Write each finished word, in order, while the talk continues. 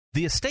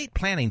The estate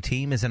planning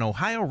team is an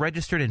Ohio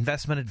registered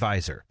investment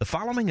advisor. The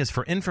following is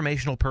for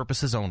informational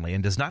purposes only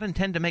and does not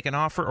intend to make an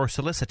offer or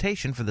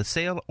solicitation for the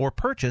sale or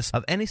purchase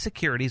of any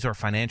securities or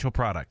financial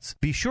products.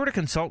 Be sure to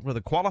consult with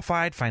a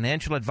qualified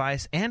financial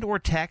advice and or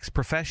tax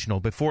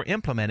professional before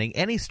implementing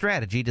any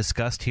strategy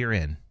discussed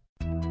herein.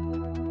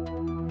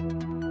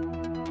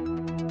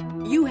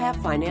 You have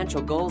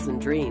financial goals and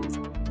dreams.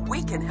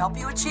 We can help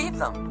you achieve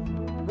them.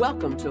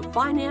 Welcome to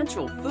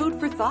Financial Food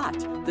for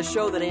Thought, the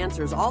show that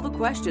answers all the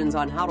questions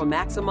on how to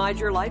maximize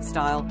your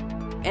lifestyle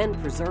and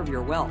preserve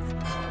your wealth.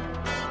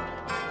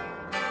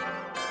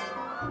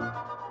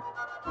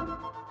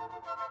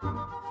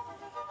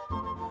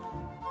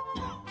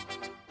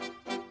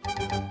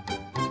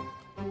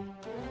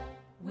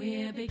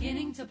 We're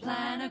beginning to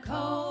plan a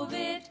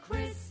COVID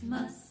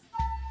Christmas.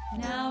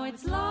 Now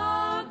it's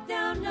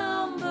lockdown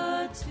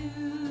number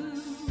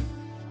 2.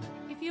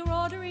 If you're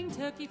ordering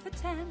turkey for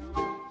 10,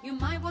 you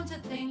might want to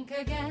think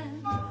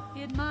again.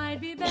 It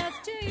might be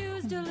best to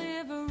use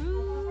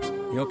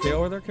Deliveroo. You okay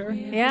over there,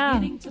 Carrie? Yeah.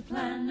 Beginning to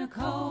plan a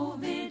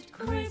COVID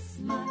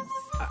Christmas.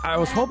 I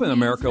was hoping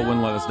America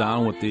wouldn't let us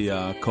down with the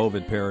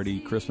COVID parody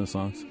Christmas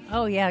songs.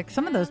 Oh, yeah.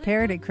 Some of those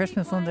parody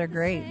Christmas ones are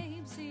great.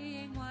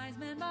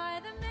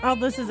 Oh,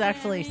 this is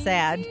actually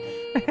sad.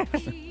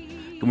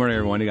 Good morning,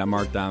 everyone. You got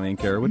Mark Donnelly and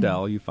Carrie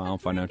Waddell. You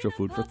found Financial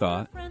Food for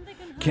Thought.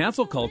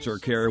 Cancel culture,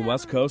 Carrie,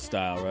 West Coast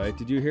style, right?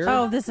 Did you hear it?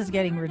 Oh, this is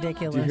getting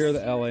ridiculous. Did you hear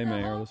the L.A.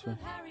 mayor this one?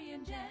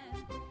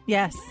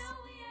 Yes.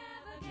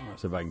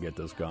 Let's see if I can get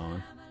this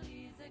going.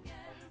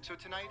 So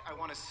tonight, I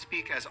want to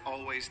speak, as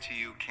always, to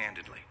you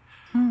candidly.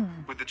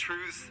 With the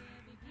truth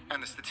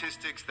and the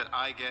statistics that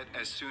I get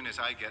as soon as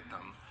I get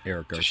them,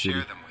 Eric to Garcia.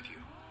 share them with you.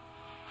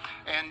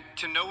 And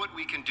to know what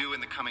we can do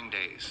in the coming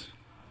days.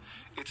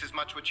 It's as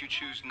much what you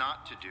choose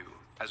not to do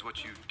as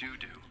what you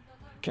do.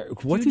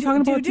 What's he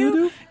talking about?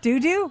 Do?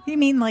 You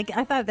mean like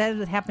I thought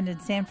that happened in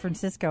San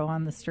Francisco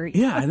on the street?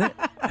 Yeah,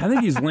 I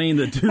think he's laying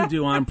the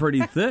doo-doo on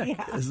pretty thick,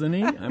 isn't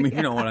he? I mean,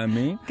 you know what I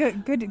mean.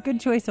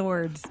 Good choice of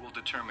words. Will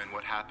determine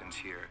what happens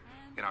here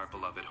in our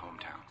beloved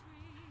hometown.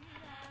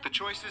 The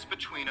choices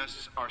between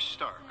us are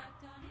stark.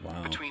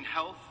 Wow. Between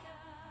health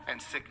and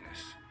sickness,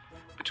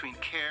 between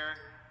care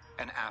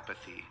and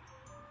apathy,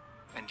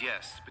 and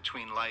yes,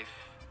 between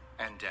life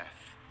and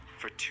death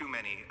for too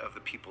many of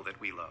the people that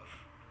we love.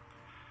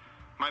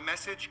 My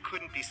message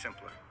couldn't be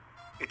simpler.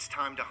 It's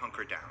time to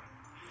hunker down.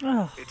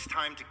 Oh. It's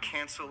time to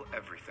cancel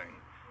everything.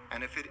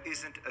 And if it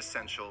isn't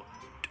essential,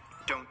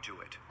 don't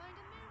do it.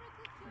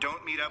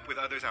 Don't meet up with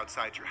others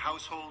outside your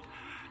household.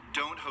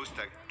 Don't host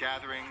a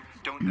gathering.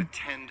 Don't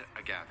attend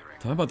a gathering.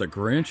 Talk about the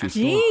Grinch.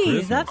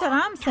 Jeez, that's what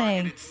I'm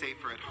saying. Targeted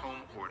safer at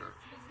home order.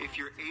 If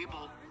you're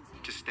able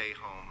to stay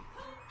home,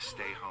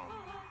 stay home.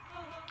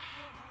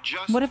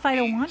 Just what if I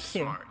don't be want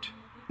smart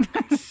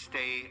and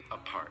stay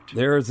apart.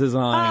 There's his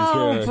lines.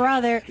 Oh, Carrie.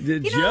 brother.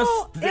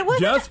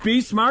 Just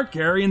be smart,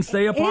 Carrie, and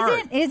stay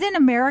apart. Isn't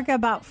America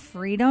about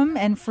freedom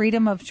and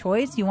freedom of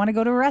choice? You want to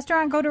go to a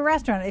restaurant, go to a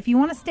restaurant. If you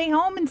want to stay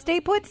home and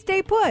stay put,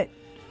 stay put.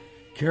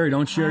 Carrie,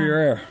 don't share your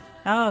air.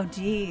 Oh,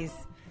 geez.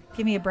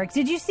 Give me a break.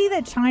 Did you see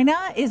that China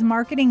is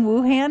marketing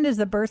Wuhan as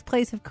the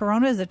birthplace of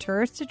Corona as a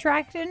tourist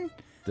attraction?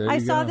 I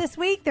saw this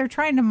week. They're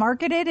trying to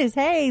market it as,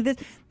 hey,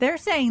 they're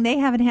saying they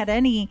haven't had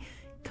any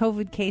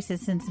COVID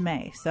cases since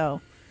May. So,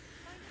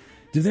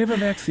 do they have a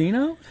vaccine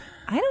out?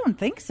 I don't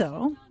think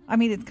so. I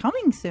mean, it's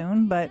coming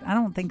soon, but I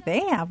don't think they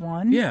have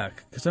one. Yeah,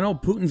 because I know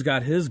Putin's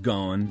got his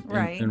going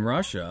in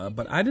Russia,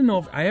 but I didn't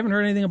know I haven't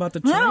heard anything about the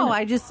China. No,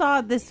 I just saw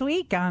it this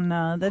week on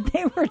that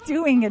they were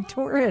doing a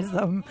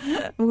tourism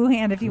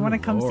Wuhan. If you want to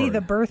come see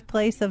the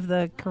birthplace of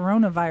the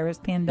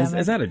coronavirus pandemic,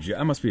 is that a joke?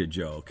 That must be a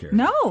joke here.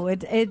 No,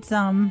 it's Did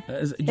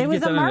you it was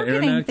get that a on marketing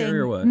the internet, thing. Carrie,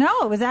 or what?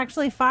 No, it was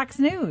actually Fox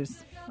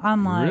News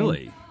online.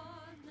 Really?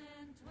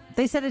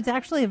 They said it's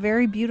actually a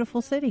very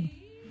beautiful city.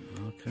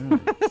 Okay.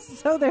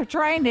 So they're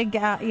trying to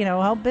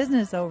help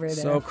business over there.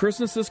 So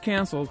Christmas is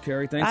canceled,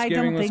 Carrie.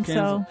 Thanksgiving was canceled.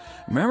 I don't think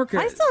so. Remember,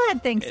 I still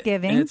had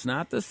Thanksgiving. It's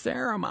not the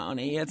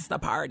ceremony; it's the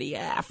party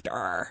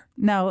after.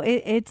 No,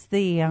 it's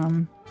the.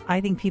 I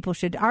think people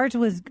should. Ours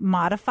was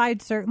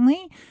modified,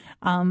 certainly,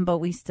 but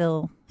we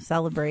still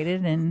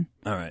celebrated. And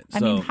all right, I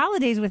mean,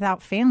 holidays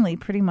without family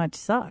pretty much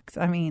sucks.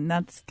 I mean,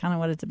 that's kind of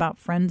what it's about: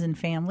 friends and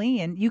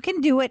family, and you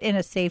can do it in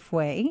a safe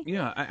way.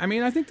 Yeah, I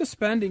mean, I think the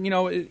spending,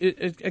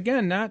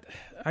 again, not.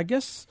 I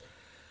guess.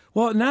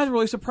 Well, not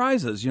really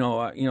surprises.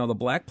 The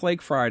Black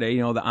Plague Friday.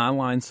 The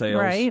online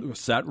sales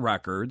set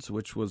records,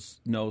 which was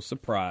no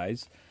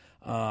surprise.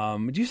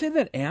 Did you say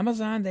that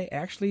Amazon, they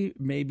actually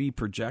may be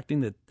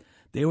projecting that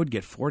they would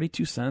get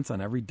 42 cents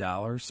on every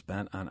dollar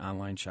spent on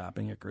online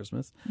shopping at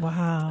Christmas?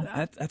 Wow.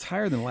 That's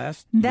higher than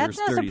last That's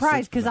year's no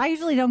surprise because I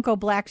usually don't go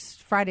Black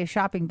Friday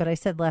shopping, but I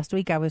said last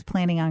week I was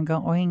planning on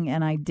going,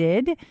 and I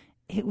did.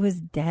 It was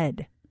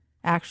dead.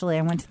 Actually,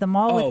 I went to the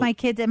mall with my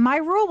kids, and my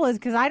rule was,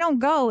 because I don't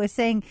go, is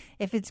saying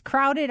if it's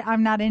crowded,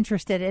 I'm not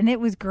interested. And it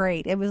was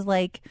great. It was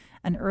like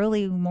an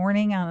early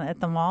morning at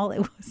the mall. It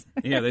was.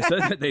 Yeah,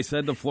 they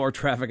said the floor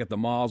traffic at the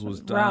malls was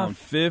down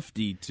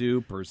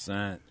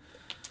 52%.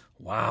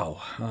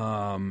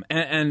 Wow.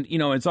 And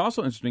it's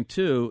also interesting,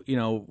 too,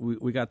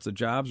 we got the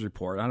jobs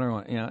report. I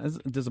don't know, it's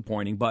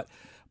disappointing, but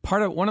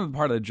part of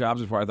the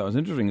jobs report I thought was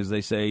interesting is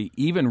they say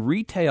even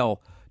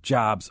retail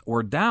jobs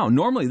were down.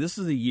 Normally, this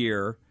is a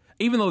year,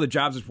 even though the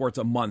jobs report's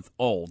a month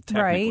old,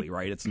 technically,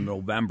 right? It's a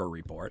November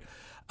report.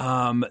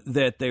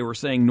 That they were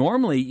saying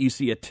normally you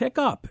see a tick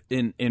up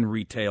in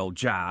retail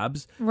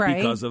jobs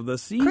because of the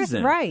season. Chris,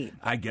 right.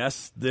 I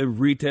guess the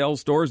retail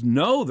stores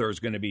know there's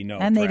going to be no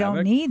and traffic. They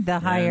don't need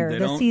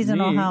the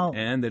seasonal help.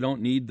 And they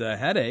don't need the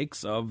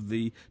headaches of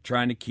the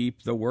trying to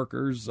keep the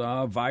workers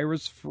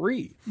virus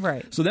free.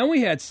 Right. So then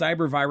we had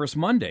Cyber Virus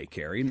Monday,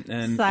 Carrie.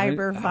 And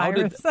Virus.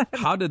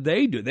 How did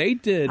they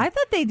do? I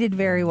thought they did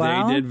very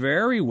well. They did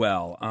very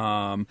well.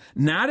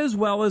 Not as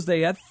well as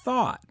they had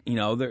thought.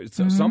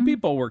 Some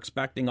people were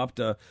expecting up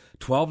to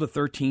 12 to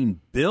 13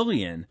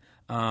 billion.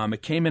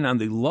 It came in on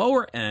the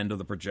lower end of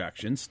the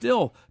projection,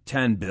 still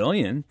 10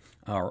 billion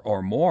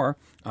or more,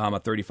 a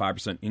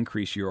 35%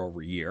 increase year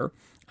over year.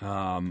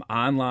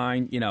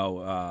 Online,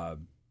 so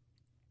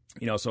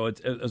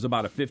it was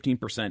about a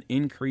 15%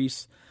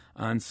 increase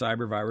on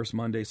Cyber Virus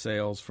Monday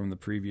sales from the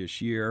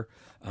previous year.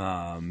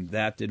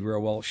 That did real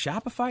well.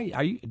 Shopify,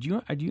 are you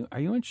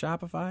in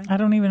Shopify? I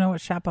don't even know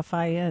what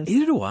Shopify is.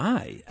 Either do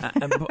I.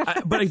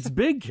 But it's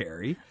big,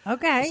 Carrie.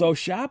 Okay. So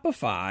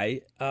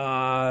Shopify,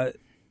 I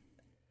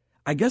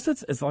guess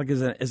it's like,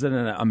 is it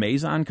an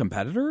Amazon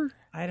competitor?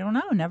 I don't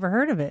know. Never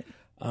heard of it.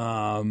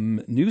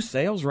 New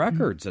sales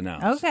records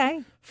announced.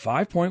 Okay.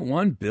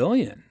 5.1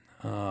 billion.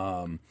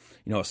 A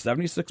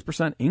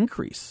 76%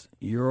 increase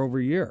year over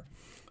year.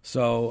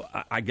 So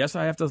I guess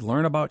I have to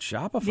learn about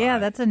Shopify. Yeah,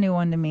 that's a new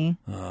one to me.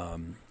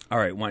 All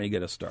right, why don't you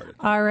get us started?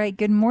 All right,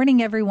 good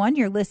morning, everyone.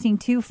 You're listening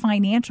to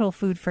Financial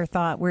Food for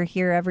Thought. We're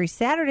here every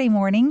Saturday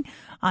morning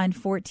on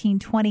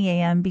 1420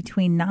 a.m.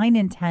 between 9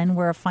 and 10.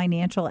 We're a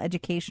financial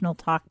educational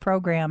talk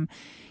program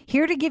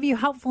here to give you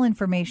helpful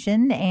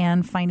information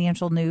and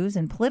financial news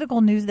and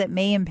political news that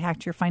may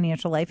impact your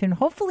financial life and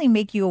hopefully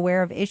make you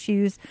aware of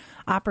issues,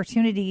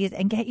 opportunities,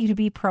 and get you to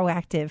be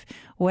proactive.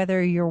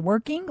 Whether you're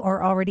working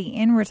or already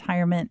in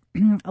retirement,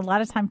 a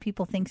lot of time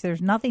people think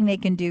there's nothing they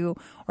can do,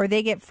 or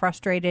they get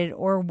frustrated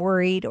or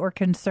worried or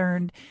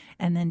concerned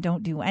and then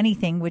don't do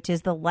anything, which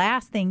is the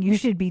last thing you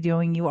should be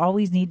doing. You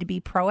always need to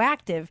be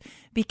proactive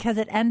because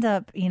it ends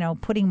up,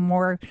 putting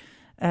more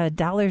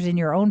dollars in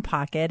your own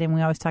pocket. And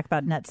we always talk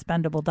about net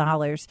spendable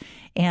dollars.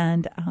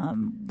 And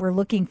we're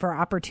looking for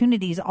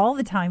opportunities all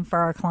the time for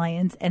our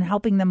clients and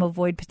helping them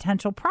avoid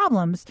potential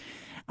problems.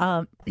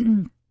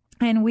 And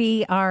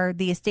we are,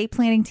 the estate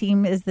planning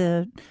team is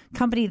the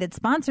company that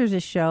sponsors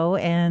this show.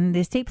 And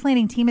the estate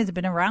planning team has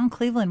been around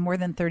Cleveland more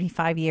than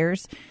 35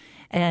 years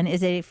and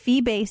is a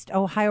fee-based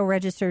Ohio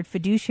registered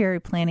fiduciary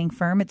planning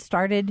firm. It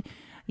started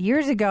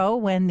years ago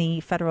when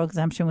the federal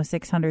exemption was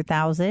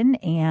 $600,000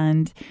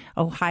 and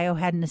Ohio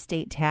had an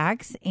estate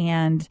tax.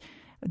 And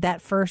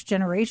that first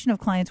generation of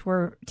clients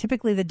were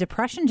typically the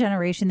Depression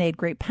generation. They had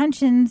great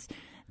pensions.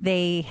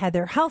 They had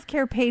their health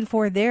care paid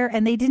for there,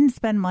 and they didn't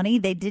spend money.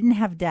 They didn't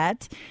have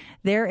debt.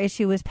 Their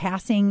issue was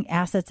passing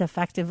assets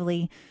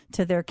effectively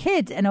to their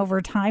kids. And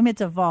over time,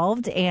 it's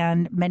evolved.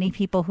 And many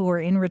people who are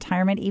in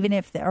retirement, even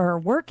if they are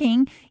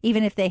working,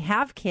 even if they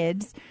have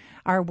kids,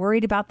 are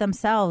worried about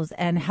themselves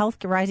and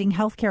rising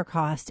healthcare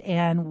costs.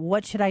 And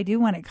what should I do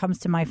when it comes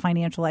to my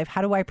financial life?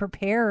 How do I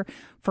prepare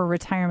for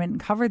retirement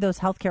and cover those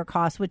healthcare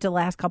costs? Which the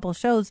last couple of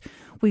shows,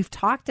 we've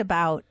talked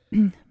about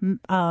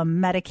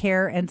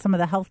Medicare and some of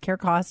the healthcare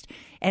costs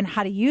and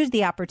how to use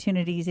the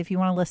opportunities. If you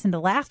want to listen to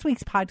last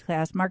week's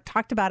podcast, Mark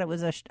talked about it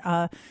was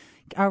a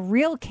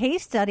real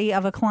case study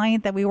of a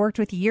client that we worked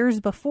with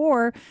years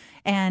before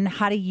and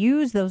how to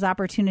use those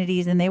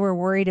opportunities. And they were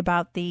worried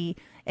about the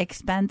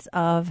expense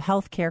of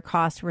healthcare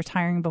costs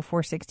retiring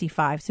before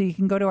 65. So you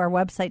can go to our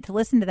website to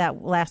listen to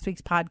that last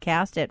week's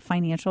podcast at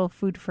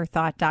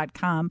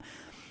financialfoodforthought.com.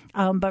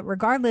 But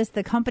regardless,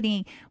 the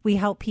company, we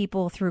help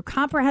people through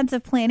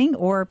comprehensive planning,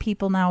 or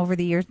people now over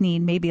the years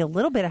need maybe a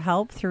little bit of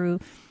help through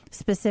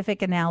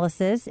specific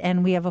analysis,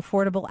 and we have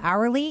affordable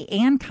hourly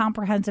and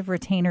comprehensive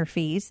retainer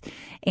fees,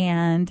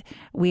 and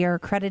we are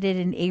accredited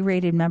and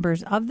A-rated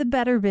members of the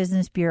Better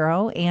Business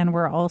Bureau, and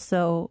we're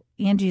also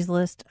Angie's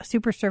List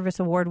Super Service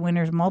Award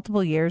winners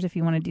multiple years if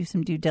you want to do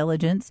some due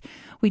diligence.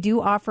 We do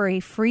offer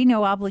a free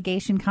no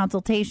obligation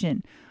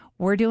consultation.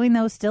 We're doing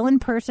those still in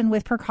person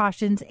with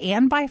precautions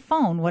and by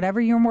phone, whatever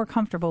you're more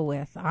comfortable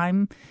with.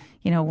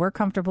 We're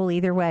comfortable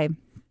either way.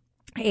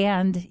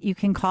 And you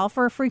can call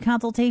for a free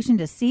consultation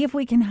to see if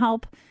we can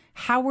help,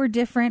 how we're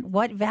different,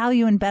 what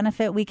value and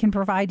benefit we can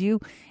provide you.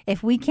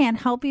 If we can't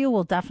help you,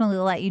 we'll definitely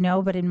let you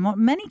know. But in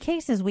many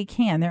cases, we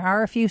can. There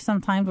are a few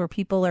sometimes where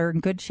people are in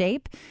good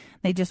shape.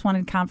 They just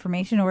wanted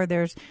confirmation, or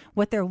there's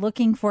what they're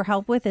looking for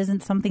help with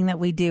isn't something that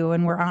we do,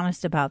 and we're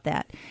honest about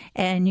that.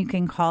 And you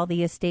can call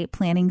the estate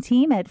planning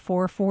team at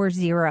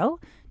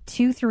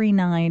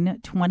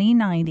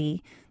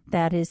 440-239-2090.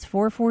 That is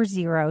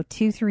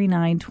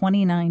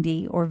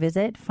 440-239-2090, or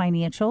visit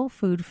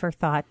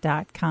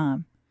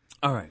financialfoodforthought.com.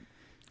 All right.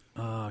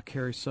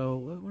 Carrie, so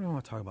what do I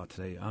want to talk about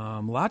today?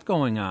 A lot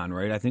going on,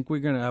 right? I think we're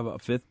going to have a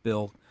fifth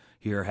bill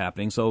here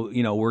happening. So,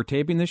 we're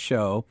taping the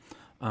show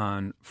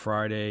on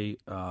Friday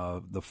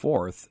the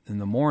 4th in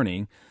the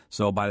morning.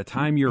 So by the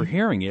time you're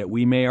hearing it,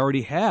 we may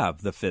already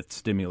have the fifth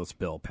stimulus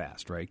bill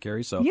passed, right,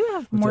 Carrie? So you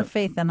have more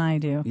faith than I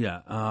do.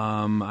 Yeah,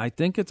 I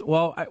think it's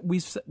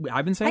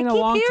I've been saying a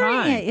long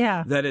time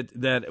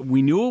that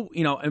we knew,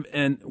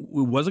 and it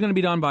wasn't going to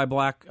be done by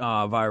Black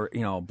Black was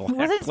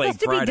it supposed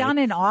to Friday. be done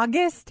in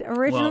August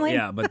originally? Well,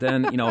 yeah, but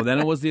then then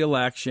it was the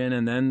election,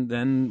 and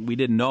then we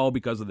didn't know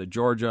because of the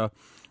Georgia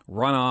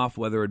runoff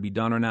whether it'd be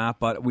done or not.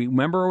 But we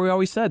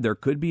always said there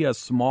could be a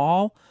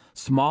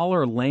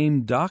smaller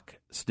lame duck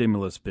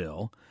stimulus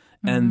bill,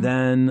 and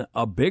then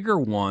a bigger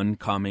one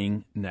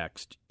coming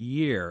next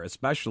year,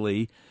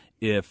 especially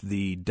if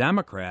the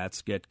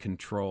Democrats get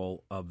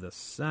control of the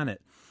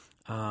Senate.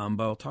 But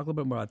we'll talk a little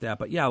bit more about that.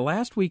 But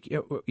last week,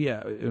 in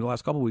the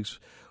last couple of weeks,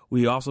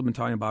 we also been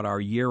talking about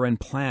our year-end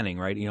planning,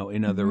 right?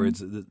 In other words,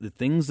 the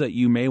things that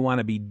you may want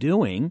to be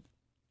doing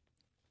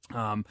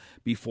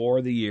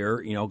before the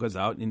year, goes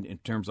out in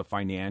terms of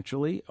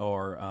financially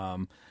or,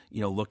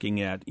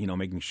 looking at,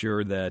 making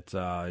sure that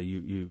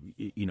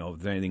if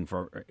there's anything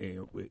for,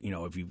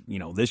 if you,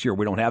 this year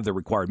we don't have the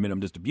required minimum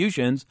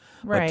distributions,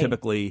 but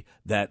typically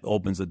that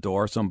opens the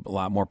door. A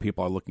lot more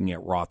people are looking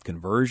at Roth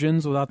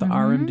conversions without the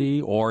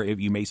RMD, or if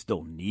you may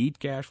still need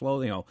cash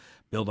flow,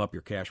 build up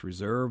your cash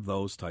reserve,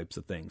 those types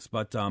of things.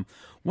 But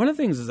one of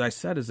the things, as I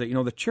said, is that,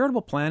 the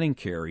charitable planning,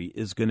 Carrie,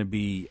 is going to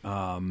be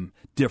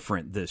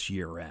different this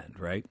year end,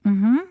 right?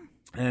 Mm-hmm.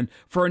 And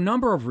for a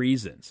number of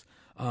reasons.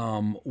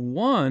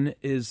 One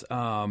is,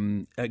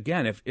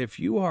 again, if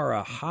you are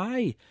a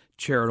high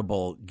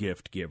charitable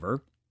gift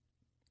giver,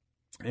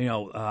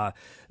 so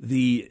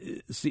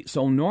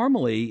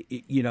normally,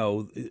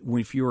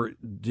 if you're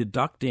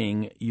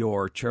deducting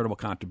your charitable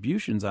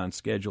contributions on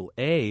Schedule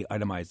A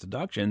itemized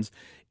deductions,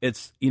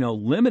 it's,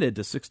 limited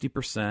to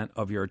 60%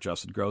 of your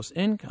adjusted gross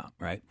income,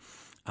 right?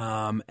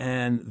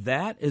 And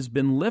that has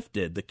been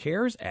lifted. The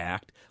CARES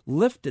Act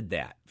lifted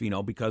that,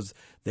 because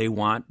they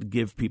want to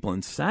give people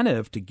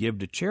incentive to give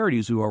to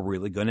charities who are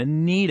really going to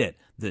need it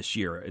this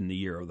year, in the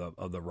year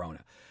of the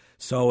Rona.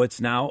 So it's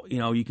now,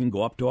 you can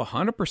go up to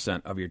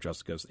 100% of your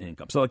adjusted gross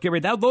income. So,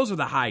 those are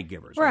the high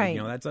givers, right?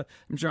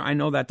 I'm sure, I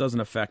know that doesn't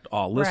affect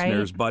all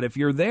listeners, but if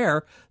you're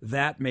there,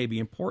 that may be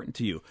important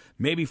to you.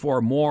 Maybe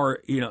for more,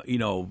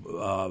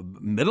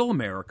 middle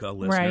America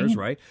listeners,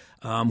 right?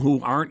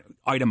 Who aren't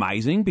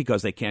itemizing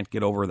because they can't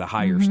get over the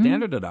higher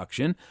standard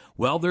deduction.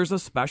 Well, there's a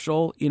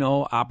special,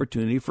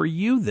 opportunity for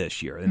you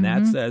this year. And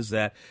that says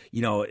that,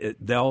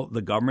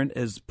 the government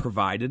has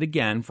provided,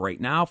 again, for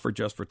right now, for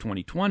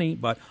 2020,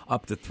 but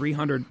up to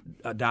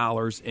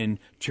 $300 in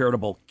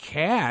charitable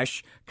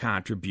cash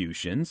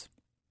contributions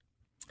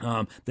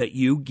that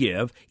you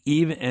give,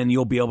 and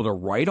you'll be able to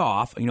write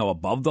off,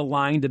 above the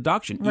line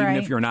deduction, even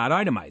if you're not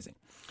itemizing.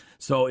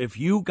 So if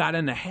you got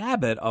in the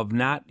habit of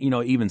not,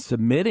 even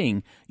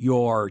submitting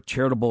your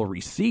charitable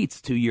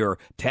receipts to your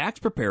tax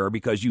preparer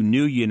because you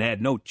knew you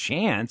had no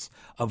chance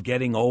of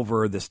getting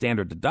over the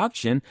standard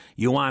deduction,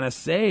 you want to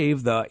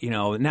save the,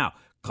 now,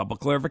 couple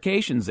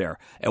clarifications there.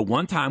 At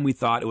one time, we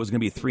thought it was going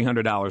to be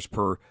 $300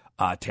 per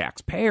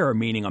taxpayer,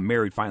 meaning a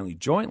married filing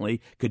jointly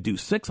could do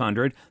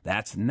 $600.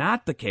 That's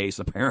not the case,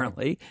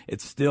 apparently.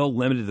 It's still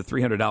limited to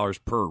 $300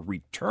 per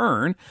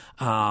return,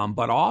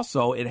 but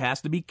also it has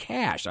to be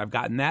cash. I've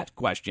gotten that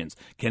questions.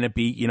 Can it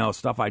be,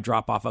 stuff I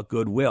drop off at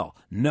Goodwill?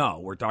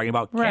 No, we're talking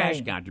about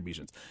cash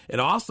contributions.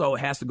 It also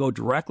has to go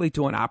directly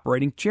to an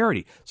operating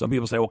charity. Some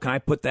people say, well, can I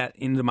put that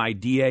into my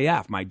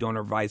DAF, my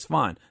donor advised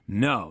fund?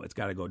 No, it's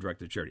got to go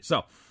direct to charity.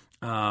 So,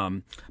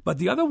 but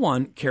the other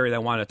one, Carrie, that I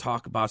want to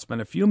talk about,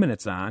 spend a few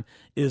minutes on,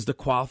 is the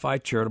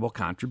qualified charitable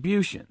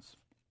contributions.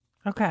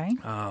 Okay.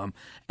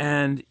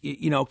 And,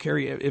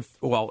 Carrie,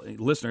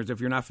 listeners, if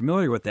you're not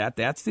familiar with that,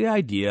 that's the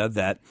idea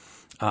that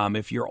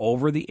if you're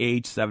over the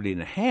age 70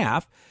 and a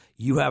half,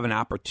 you have an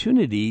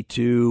opportunity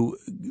to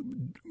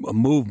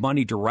move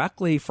money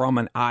directly from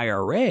an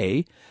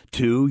IRA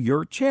to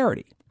your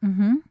charity.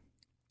 Mm-hmm.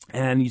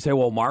 And you say,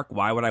 well, Mark,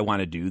 why would I want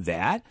to do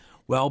that?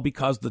 Well,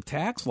 because the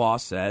tax law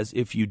says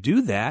if you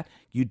do that,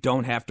 you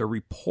don't have to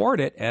report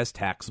it as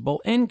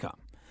taxable income.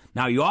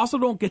 Now, you also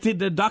don't get to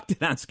deduct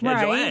it on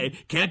Schedule A.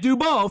 Can't do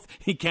both.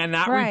 You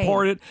cannot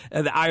report it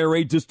as the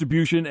IRA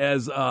distribution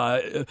as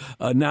a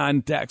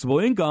non-taxable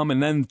income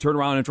and then turn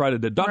around and try to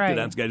deduct it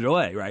on Schedule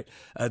A, right?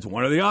 It's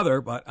one or the other.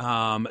 But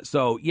and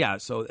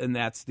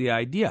that's the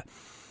idea.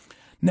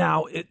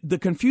 Now, the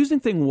confusing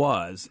thing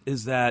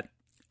is that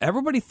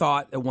everybody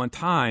thought at one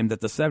time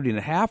that the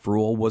 70.5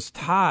 rule was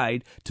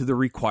tied to the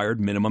required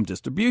minimum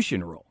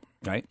distribution rule,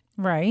 right?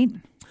 Right.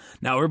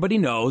 Now, everybody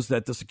knows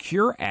that the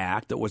Secure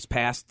Act that was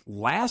passed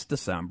last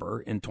December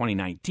in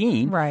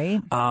 2019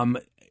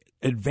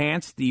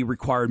 advanced the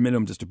required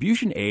minimum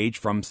distribution age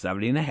from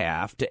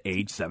 70.5 to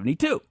age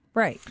 72.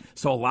 Right.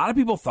 So a lot of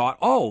people thought,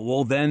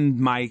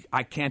 then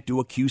I can't do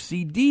a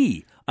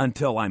QCD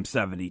until I'm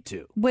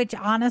 72. Which,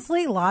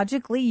 honestly,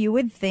 logically, you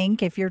would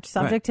think if you're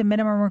subject to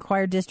minimum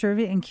required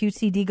distribution and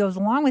QCD goes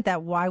along with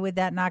that, why would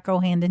that not go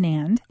hand in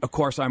hand? Of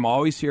course, I'm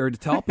always here to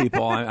tell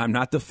people I'm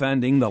not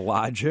defending the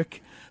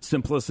logic,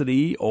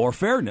 simplicity, or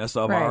fairness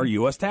of our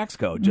U.S. tax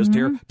code. Just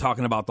here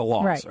talking about the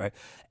laws, right?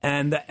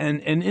 And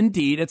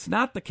indeed, it's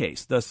not the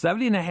case. The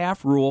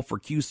 70.5 rule for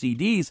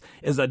QCDs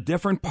is a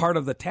different part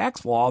of the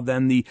tax law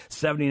than the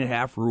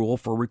 70.5 rule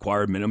for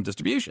required minimum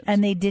distributions.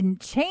 And they didn't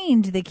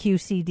change the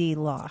QCD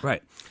law.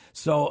 Right.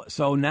 So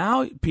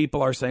now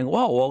people are saying,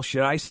 well,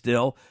 should I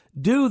still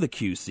do the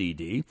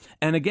QCD?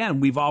 And again,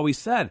 we've always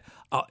said,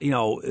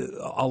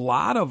 a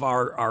lot of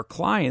our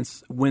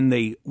clients,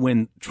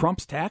 when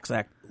Trump's Tax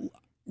Act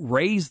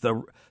raised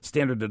the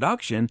standard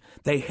deduction,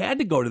 they had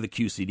to go to the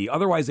QCD.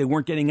 Otherwise, they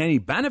weren't getting any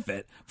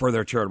benefit for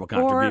their charitable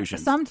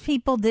contributions. Or some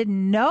people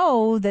didn't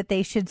know that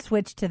they should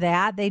switch to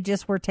that. They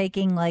just were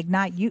taking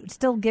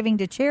still giving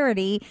to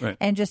charity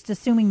and just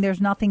assuming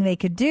there's nothing they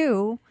could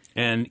do.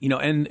 And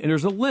and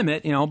there's a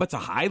limit, but it's a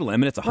high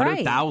limit. It's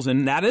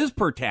 $100,000. That is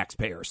per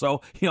taxpayer.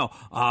 So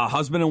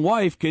husband and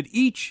wife could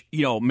each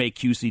make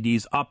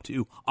QCDs up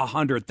to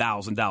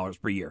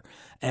 $100,000 per year,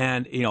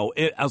 and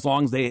as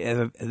long as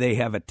they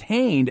have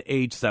attained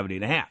age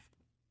 70.5.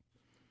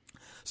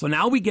 So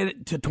now we get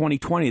it to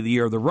 2020, the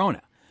year of the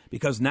Rona.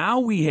 Because now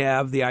we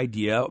have the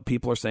idea,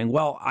 people are saying,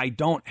 well, I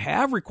don't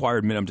have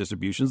required minimum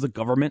distributions. The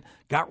government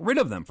got rid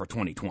of them for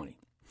 2020.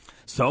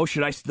 So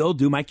should I still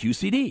do my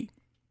QCD?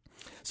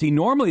 See,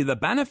 normally the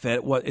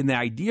benefit and the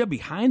idea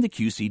behind the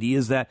QCD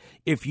is that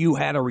if you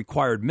had a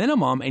required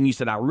minimum and you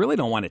said, I really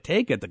don't want to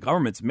take it, the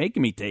government's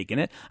making me taking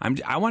it,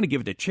 I want to give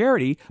it to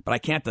charity, but I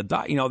can't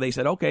deduct. They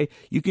said, okay,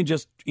 you can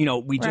just,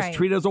 we just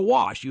treat it as a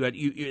wash.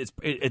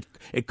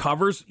 It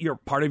covers your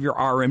part of your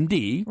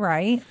RMD,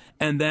 right?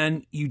 And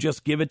then you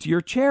just give it to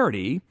your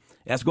charity.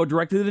 It has to go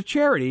directly to the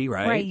charity,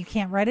 right? Right. You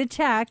can't write a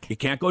check. You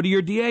can't go to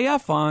your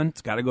DAF fund.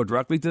 It's got to go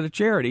directly to the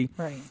charity.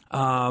 Right.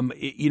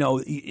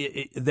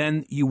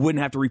 Then you wouldn't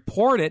have to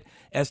report it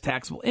as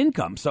taxable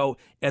income. So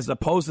as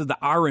opposed to the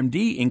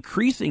RMD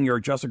increasing your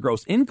adjusted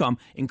gross income,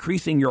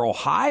 increasing your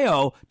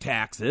Ohio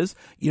taxes,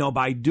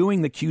 by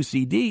doing the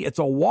QCD, it's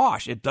a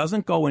wash. It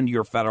doesn't go into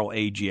your federal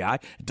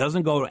AGI. It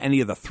doesn't go to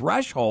any of the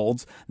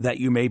thresholds that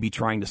you may be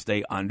trying to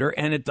stay under,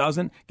 and it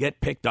doesn't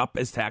get picked up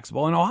as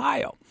taxable in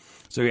Ohio.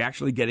 So you're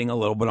actually getting a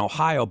little bit of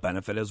Ohio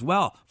benefit as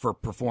well for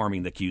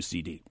performing the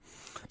QCD.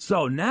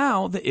 So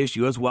now the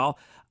issue is, well,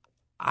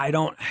 I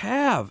don't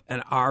have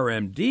an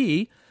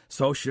RMD,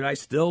 so should I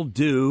still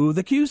do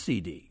the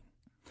QCD?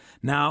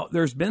 Now,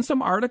 there's been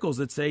some articles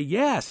that say,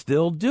 yeah,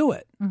 still do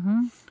it.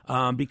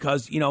 Mm-hmm.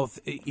 Because,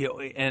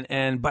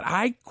 but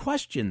I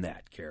question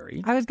that,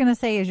 Carrie. I was going to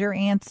say, is your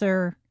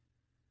answer,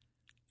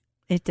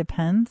 it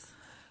depends?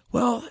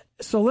 Well,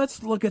 so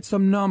let's look at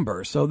some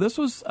numbers. So this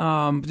is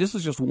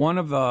just one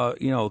of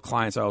the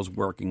clients I was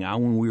working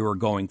on when we were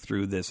going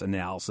through this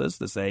analysis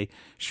to say,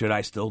 should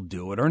I still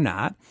do it or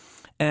not?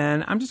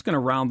 And I'm just going to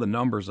round the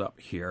numbers up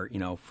here,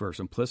 for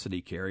simplicity,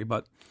 Carrie.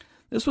 But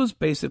this was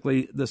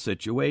basically the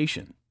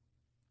situation.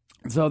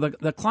 So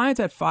the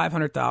clients had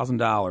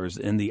 $500,000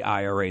 in the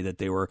IRA that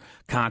they were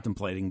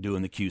contemplating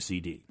doing the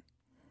QCD.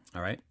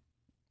 All right.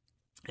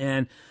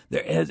 And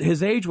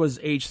his age was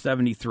age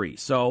 73.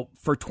 So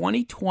for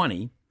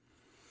 2020,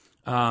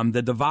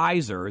 the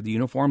divisor, the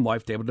Uniform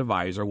Life Table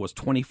divisor, was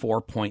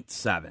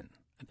 24.7.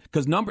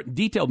 Because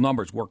detailed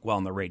numbers work well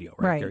on the radio,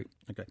 right? Gary?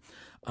 Okay.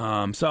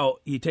 So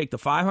you take the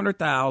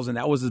 500,000.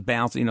 That was his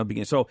balance,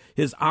 beginning. So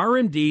his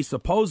RMD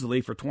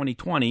supposedly for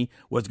 2020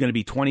 was going to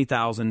be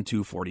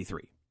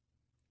 20,243.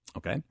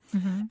 Okay.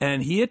 Mm-hmm.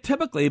 And he had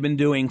typically been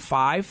doing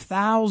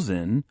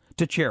 5,000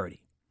 to charity.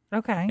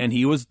 Okay. And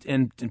he was,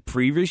 in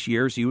previous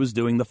years, he was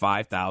doing the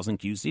 5,000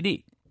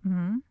 QCD.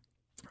 Mm-hmm.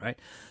 Right.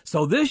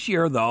 So this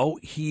year, though,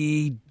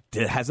 he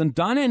hasn't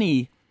done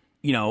any,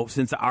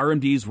 since the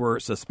RMDs were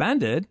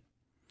suspended.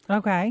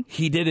 Okay.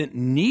 He didn't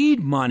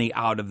need money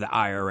out of the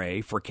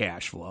IRA for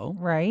cash flow.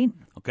 Right.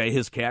 Okay.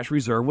 His cash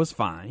reserve was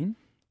fine.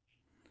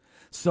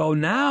 So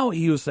now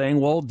he was saying,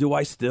 well, do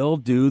I still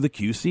do the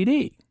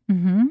QCD?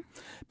 Mm-hmm.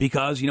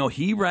 Because,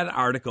 he read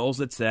articles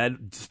that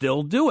said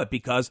still do it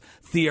because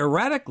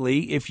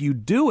theoretically, if you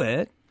do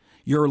it,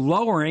 you're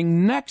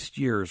lowering next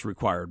year's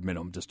required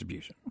minimum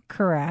distribution.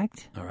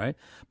 Correct. All right.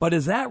 But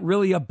is that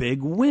really a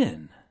big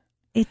win?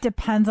 It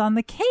depends on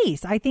the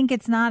case. I think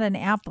it's not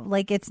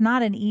it's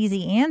not an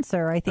easy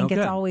answer. I think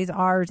it's always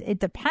ours. It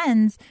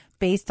depends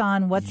based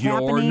on what's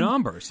happening. Your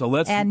number. So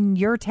and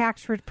your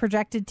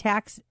projected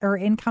tax or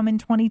income in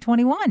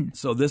 2021.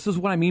 So this is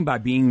what I mean by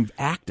being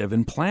active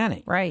and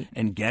planning. Right.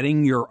 And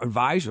getting your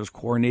advisors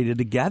coordinated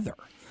together.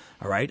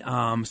 All right.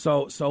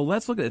 So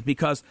let's look at it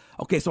because,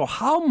 so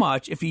how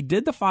much, if he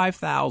did the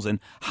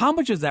 5,000, how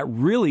much is that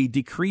really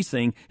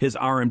decreasing his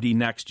RMD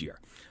next year?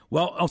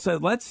 Well, so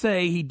let's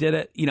say he did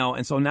it,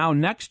 and so now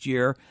next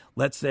year,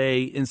 let's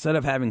say instead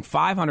of having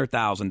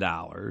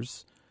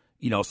 $500,000,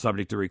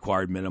 subject to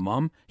required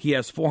minimum, he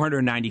has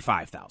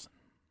 $495,000.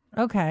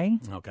 Okay.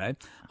 Okay.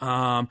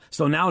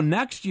 So now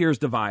next year's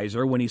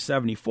divisor, when he's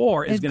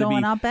 74, is going to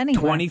be up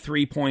anyway.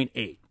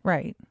 23.8.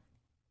 Right.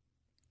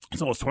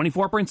 So it's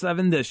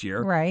 24.7 this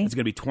year. Right. It's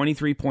going to be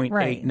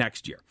 23.8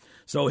 next year.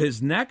 So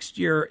his next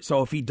year,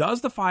 so if he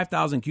does the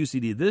 5,000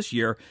 QCD this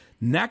year,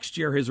 next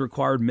year his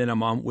required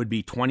minimum would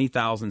be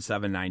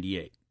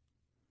 20,798.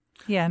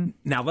 Yeah.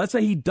 Now let's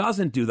say he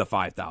doesn't do the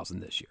 5,000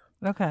 this year.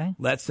 Okay.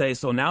 Let's say,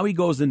 so now he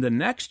goes into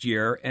next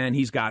year and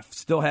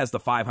still has the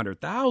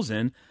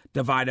 500,000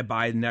 divided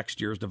by next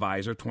year's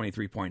divisor,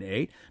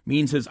 23.8,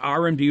 means his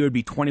RMD would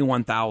be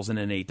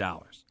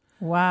 $21,008.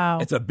 Wow.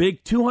 It's a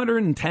big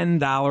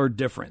 $210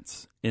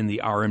 difference in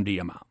the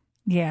RMD amount.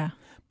 Yeah.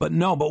 But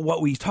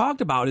what we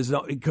talked about is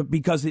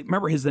because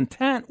remember his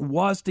intent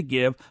was to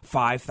give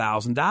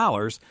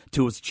 $5,000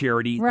 to his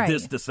charity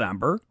this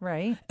December.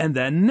 Right. And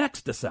then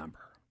next December.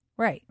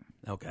 Right.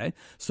 Okay.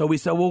 So we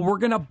said, well, we're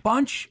going to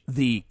bunch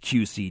the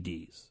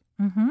QCDs.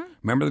 Mm-hmm.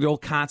 Remember the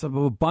old concept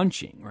of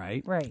bunching,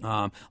 right? Right.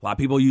 A lot of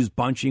people use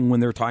bunching when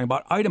they're talking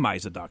about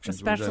itemized deductions.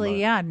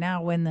 Especially,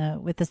 now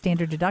with the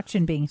standard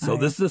deduction being higher. So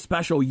this is a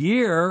special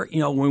year,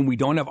 when we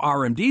don't have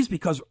RMDs,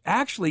 because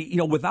actually,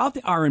 without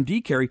the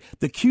RMD carry,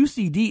 the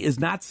QCD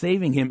is not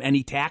saving him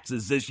any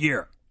taxes this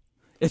year.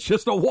 It's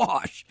just a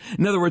wash.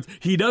 In other words,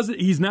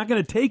 he's not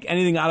going to take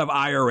anything out of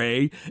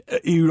IRA.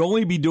 He would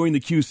only be doing the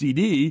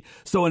QCD.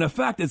 So in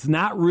effect, it's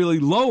not really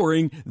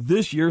lowering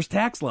this year's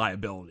tax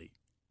liability.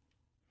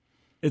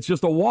 It's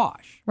just a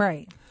wash.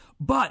 Right.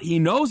 But he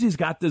knows he's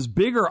got this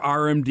bigger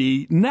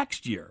RMD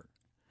next year.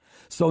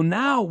 So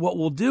now what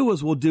we'll do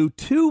is we'll do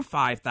two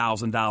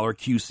 $5,000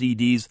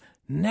 QCDs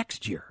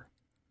next year.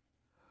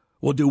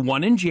 We'll do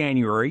one in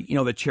January.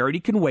 The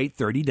charity can wait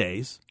 30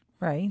 days.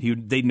 Right.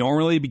 They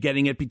normally be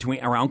getting it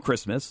around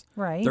Christmas.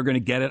 Right. They're going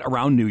to get it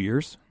around New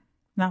Year's.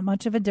 Not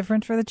much of a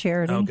difference for the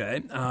charity.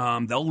 Okay.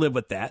 They'll live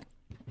with that.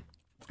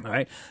 All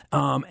right.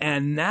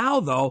 And now,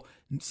 though,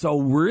 so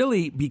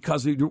really,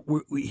 because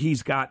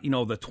he's got,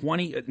 the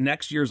 20,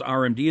 next year's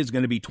RMD is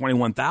going to be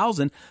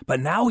 21,000, but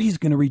now he's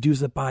going to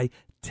reduce it by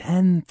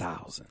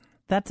 10,000.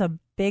 That's a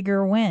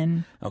bigger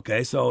win.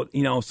 Okay. So,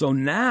 so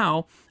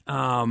now,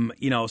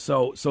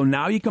 so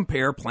now you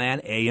compare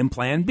Plan A and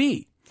Plan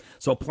B.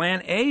 So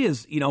Plan A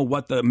is,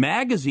 what the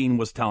magazine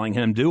was telling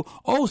him to do.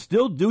 Oh,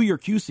 still do your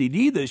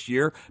QCD this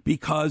year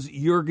because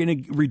you're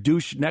going to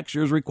reduce next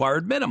year's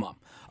required minimum.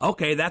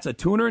 Okay, that's a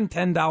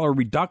 $210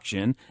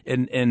 reduction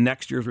in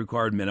next year's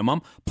required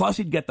minimum. Plus,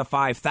 he'd get the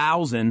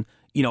 5,000,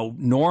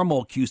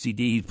 normal QCD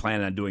he's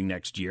planning on doing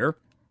next year.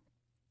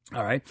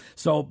 All right.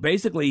 So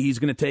basically, he's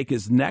going to take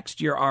his next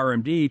year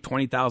RMD,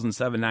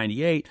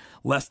 $20,798,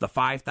 less the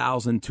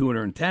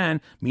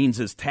 $5,210, means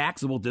his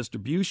taxable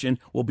distribution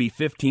will be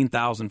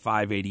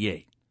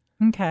 $15,588.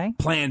 Okay.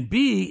 Plan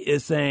B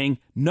is saying,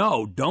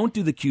 no, don't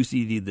do the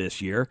QCD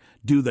this year.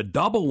 Do the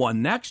double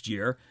one next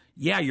year.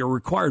 Yeah, your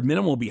required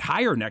minimum will be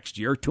higher next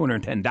year,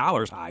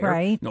 $210 higher,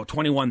 right?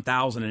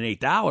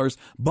 $21,008,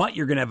 but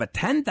you're going to have a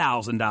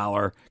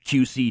 $10,000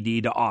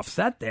 QCD to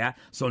offset that.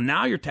 So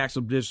now your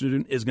taxable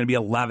distribution is going to be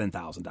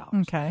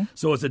 $11,000. Okay.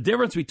 So it's a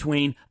difference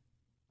between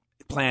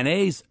Plan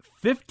A's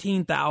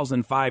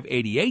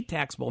 $15,588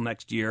 taxable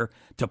next year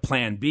to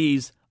Plan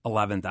B's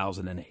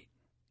 $11,008.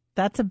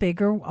 That's a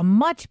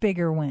much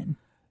bigger win.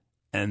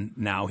 And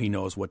now he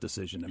knows what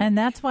decision to make. And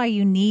that's why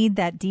you need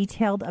that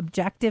detailed,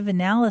 objective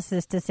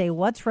analysis to say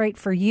what's right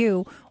for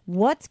you,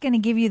 what's going to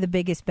give you the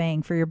biggest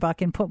bang for your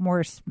buck and put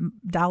more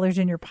dollars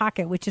in your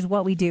pocket, which is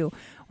what we do.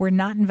 We're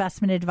not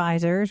investment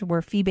advisors.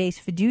 We're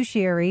fee-based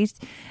fiduciaries,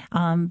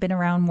 been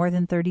around more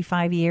than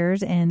 35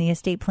 years, and the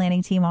estate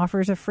planning team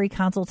offers a free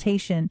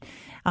consultation,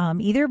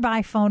 either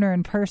by phone or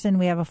in person.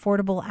 We have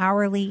affordable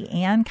hourly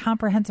and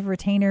comprehensive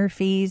retainer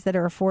fees that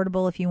are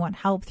affordable if you want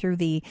help through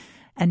the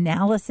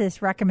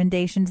analysis,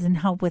 recommendations, and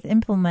help with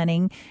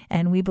implementing.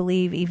 And we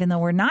believe, even though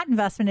we're not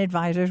investment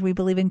advisors, we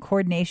believe in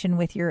coordination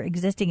with your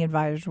existing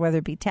advisors, whether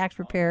it be tax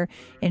preparer,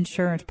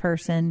 insurance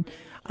person,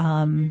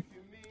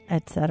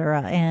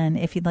 etc. And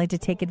if you'd like to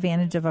take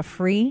advantage of a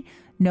free,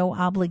 no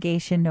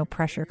obligation, no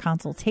pressure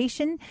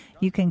consultation,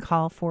 you can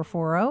call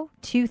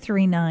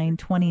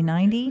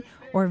 440-239-2090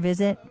 or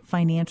visit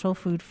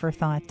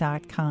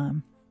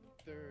financialfoodforthought.com.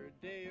 Third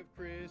day of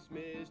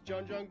Christmas,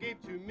 John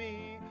gave to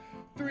me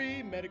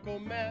 3 medical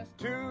masks,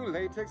 2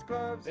 latex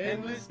gloves,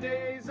 endless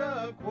days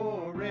of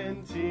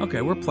quarantine.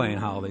 Okay, we're playing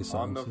holiday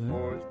songs. On the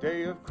 4th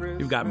day of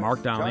Christmas, you've got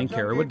Mark Downing and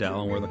Carrie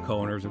Waddell, and we're the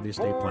co-owners of the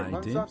estate planning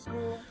team.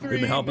 We've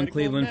been helping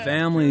Cleveland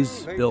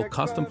families build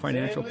custom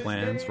financial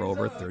plans for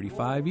over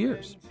 35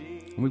 years.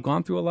 And we've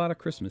gone through a lot of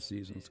Christmas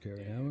seasons,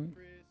 Carrie, haven't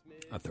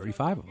we?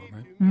 35 of them,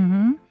 right?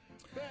 Mm-hmm.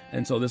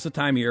 And so this is a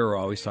time of year we're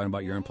always talking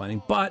about year-end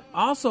planning, but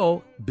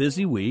also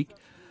busy week.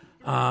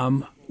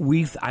 I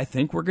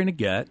think we're going to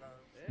get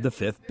the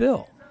 5th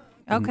bill.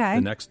 Okay.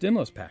 The next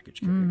stimulus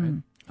package.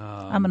 Right?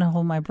 I'm going to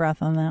hold my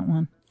breath on that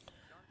one.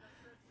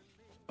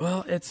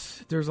 Well,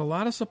 there's a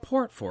lot of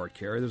support for it,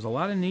 Carrie. There's a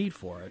lot of need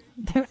for it.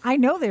 I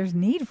know there's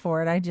need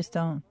for it. I just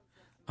don't.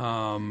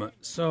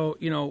 So,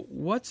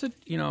 what's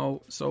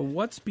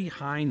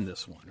behind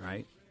this one,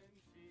 right?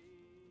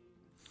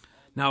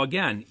 Now,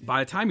 again,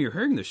 by the time you're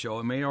hearing the show,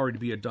 it may already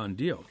be a done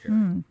deal,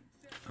 Carrie.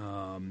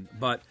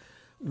 But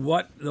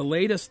what the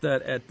latest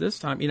that at this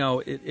time,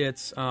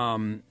 it's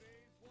and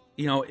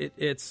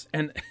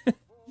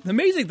the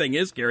amazing thing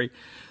is, Gary,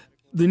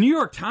 the New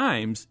York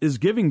Times is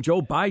giving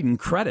Joe Biden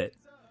credit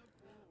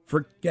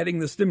for getting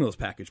the stimulus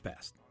package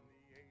passed,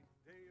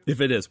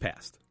 if it is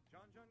passed.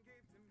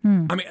 I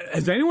mean,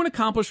 has anyone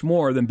accomplished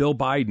more than Bill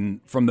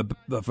Biden from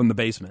the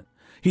basement?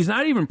 He's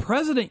not even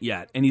president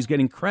yet, and he's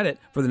getting credit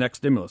for the next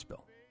stimulus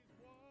bill.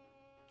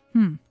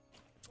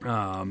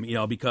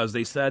 Because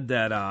they said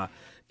that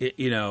because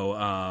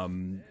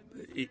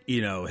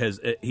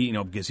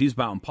he's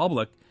been out in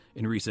public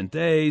in recent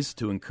days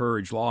to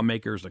encourage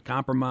lawmakers to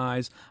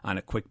compromise on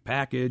a quick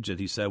package that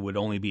he said would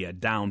only be a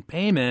down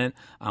payment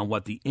on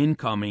what the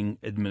incoming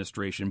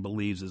administration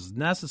believes is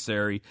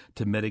necessary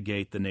to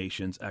mitigate the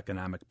nation's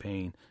economic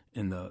pain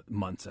in the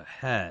months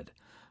ahead.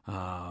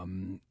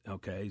 So,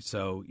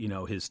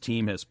 his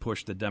team has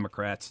pushed the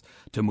Democrats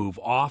to move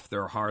off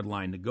their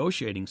hardline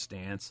negotiating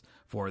stance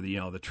for the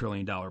 $1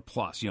 trillion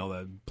plus,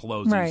 the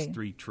Pelosi's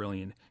 $3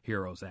 trillion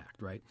HEROES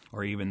Act, right?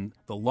 Or even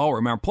the lower.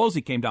 Remember,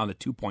 Pelosi came down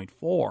to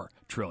 $2.4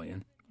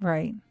 trillion.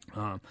 Right.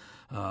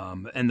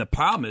 And the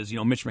problem is,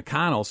 Mitch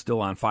McConnell's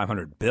still on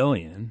 $500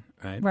 billion,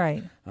 right?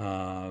 Right.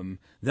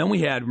 Then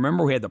we had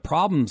the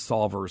Problem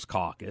Solvers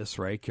Caucus,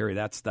 right, Carrie?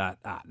 That's that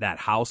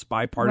House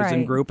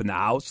bipartisan group in the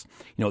House,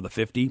 the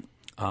 50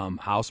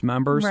 House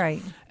members,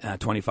 right?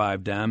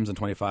 25 Dems and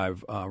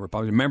 25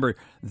 Republicans. Remember,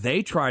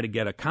 they tried to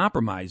get a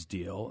compromise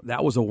deal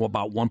that was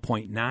about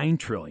 $1.9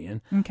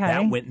 trillion. Okay,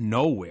 that went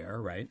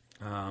nowhere, right?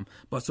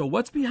 But so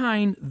what's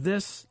behind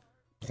this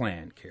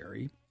plan,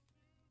 Carrie?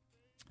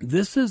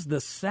 This is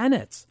the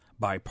Senate's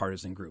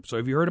bipartisan group. So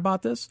have you heard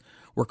about this?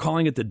 We're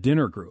calling it the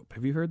Dinner Group.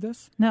 Have you heard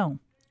this? No.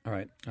 All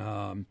right.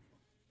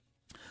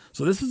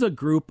 So this is a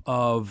group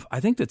of, I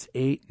think that's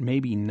 8,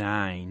 maybe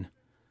 9.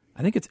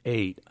 I think it's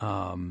 8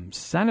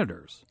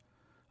 senators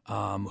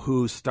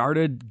who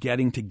started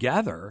getting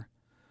together,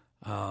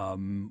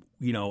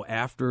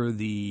 after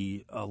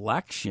the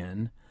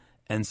election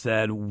and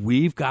said,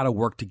 we've got to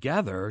work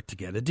together to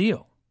get a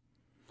deal.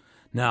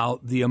 Now,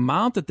 the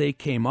amount that they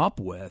came up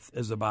with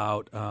is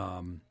about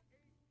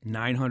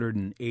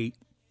 $908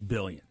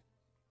 billion.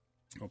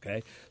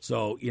 Okay,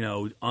 so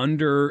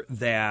under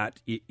that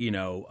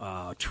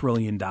 $1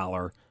 trillion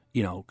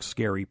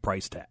scary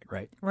price tag,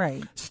 right?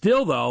 Right.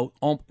 Still, though,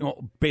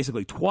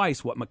 basically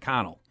twice what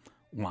McConnell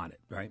wanted,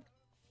 right?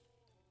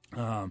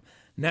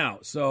 Now,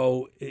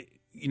 so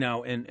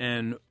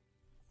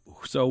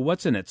so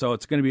what's in it? So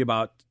it's going to be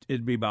about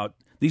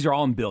these are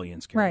all in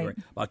billions, Carrie, right?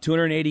 About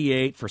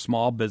 288 for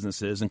small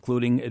businesses,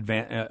 including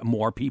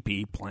more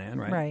PP plan,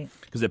 right? Right.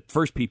 Because the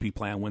first PP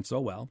plan went so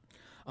well.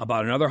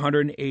 About another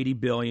 $180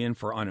 billion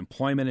for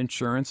unemployment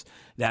insurance.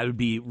 That would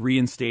be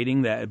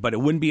reinstating that, but it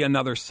wouldn't be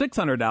another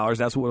 $600.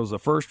 That's what was the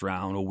first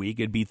round a week.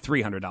 It'd be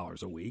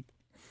 $300 a week.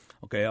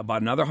 Okay,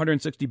 about another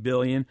 $160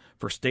 billion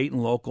for state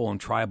and local and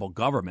tribal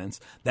governments.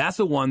 That's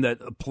the one that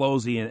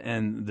Pelosi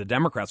and the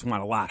Democrats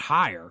want a lot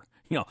higher.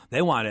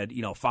 They wanted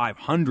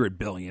 $500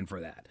 billion for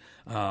that.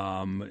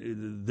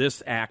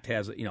 This act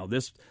has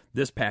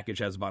this package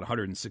has about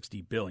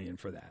 $160 billion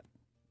for that.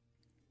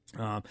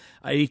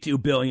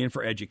 $82 billion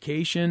for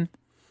education,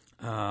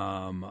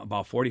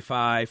 about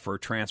 $45 for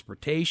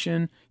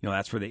transportation.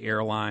 That's for the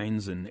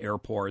airlines and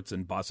airports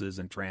and buses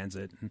and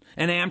transit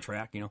and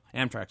Amtrak.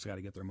 Amtrak's got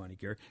to get their money,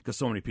 Gary, because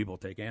so many people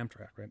take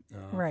Amtrak, right?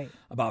 Right.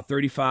 About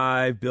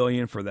 $35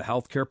 billion for the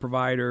healthcare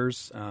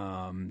providers,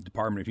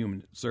 Department of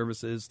Human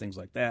Services, things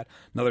like that.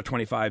 Another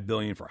 $25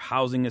 billion for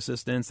housing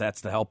assistance.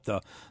 That's to help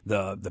the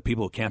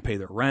people who can't pay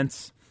their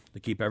rents, to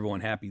keep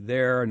everyone happy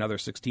there. Another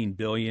 $16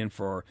 billion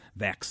for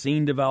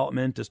vaccine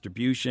development,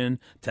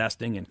 distribution,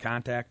 testing, and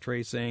contact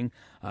tracing.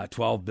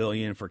 $12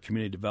 billion for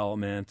community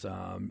development.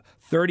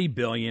 $30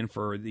 billion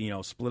for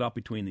split up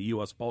between the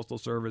U.S. Postal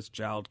Service,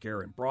 child care,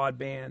 and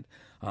broadband.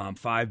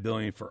 $5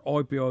 billion for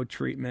opioid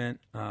treatment.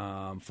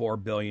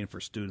 $4 billion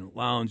for student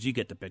loans. You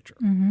get the picture.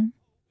 Mm-hmm.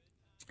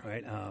 All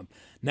right.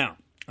 Now,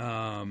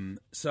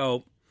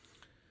 so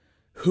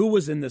who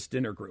was in this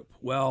dinner group?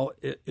 Well,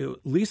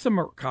 Lisa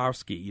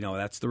Murkowski,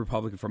 that's the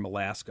Republican from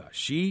Alaska.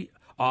 She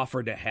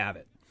offered to have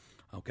it.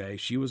 Okay,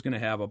 she was going to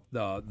have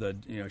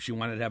she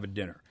wanted to have a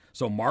dinner.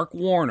 So Mark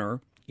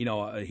Warner, he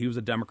was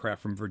a Democrat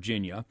from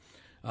Virginia.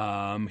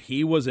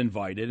 He was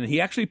invited, and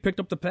he actually picked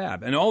up the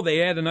tab. And they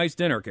had a nice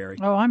dinner, Carrie.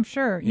 Oh, I'm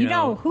sure. You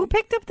know who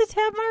picked up the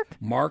tab, Mark?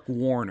 Mark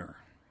Warner.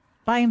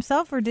 By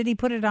himself, or did he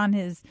put it on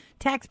his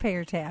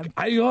taxpayer tab?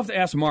 You'll have to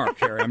ask Mark,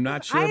 Carrie. I'm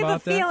not sure about that. I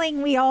have a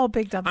feeling we all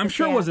picked up the tab. I'm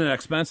sure it wasn't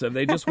expensive.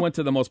 They just went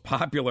to the most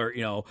popular,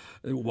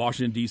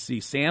 Washington, D.C.,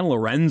 San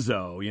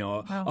Lorenzo.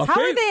 How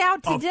are they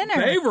out to dinner?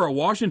 A favor of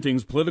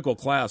Washington's political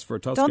class for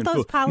Tuscan Don't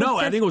those food. No,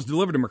 I think it was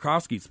delivered to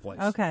Murkowski's place.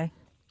 Okay.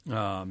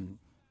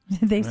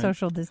 They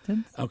social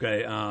distance.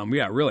 Okay,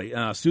 yeah, really.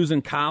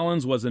 Susan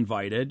Collins was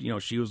invited.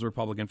 She was a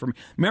Republican from.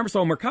 Remember,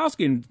 so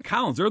Murkowski and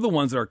Collins, they're the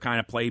ones that are kind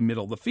of play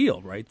middle of the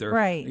field, right? They're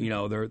right.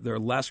 They're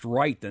less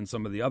right than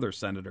some of the other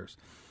senators.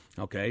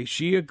 Okay,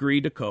 she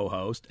agreed to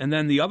co-host. And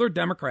then the other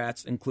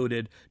Democrats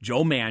included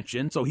Joe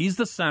Manchin. So he's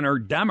the center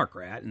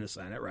Democrat in the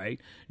Senate,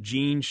 right?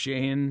 Jean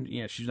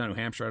Shaheen, she's not New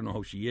Hampshire. I don't know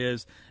who she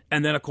is.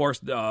 And then, of course,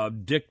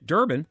 Dick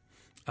Durbin,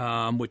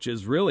 which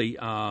is really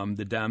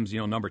the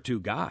Dems, number 2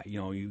 guy.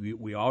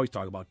 We always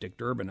talk about Dick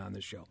Durbin on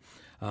this show.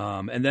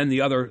 And then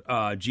the other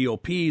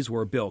GOPs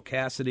were Bill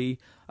Cassidy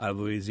out of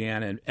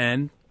Louisiana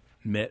and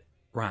Mitt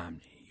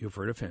Romney. You've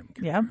heard of him.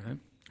 Yeah. Right?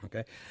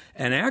 Okay.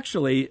 And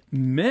actually,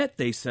 Mitt,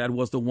 they said,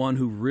 was the one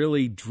who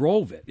really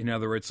drove it. In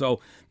other words, so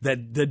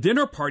that the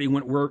dinner party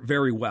went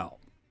very well.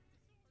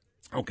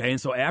 Okay.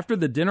 And so after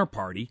the dinner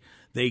party,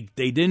 they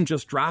didn't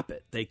just drop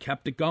it. They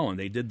kept it going.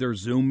 They did their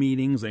Zoom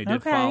meetings. They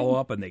did follow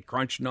up, and they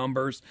crunched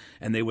numbers,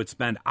 and they would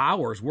spend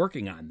hours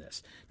working on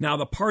this. Now,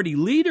 the party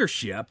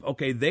leadership,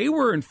 okay, they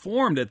were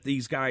informed that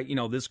these guys,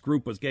 this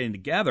group was getting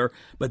together,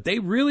 but they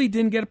really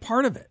didn't get a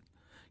part of it.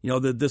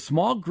 The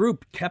small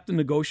group kept the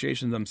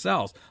negotiations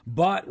themselves,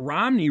 but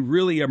Romney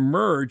really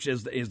emerged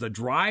as the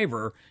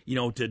driver,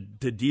 to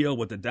deal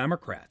with the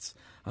Democrats.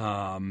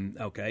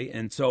 Okay,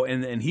 and so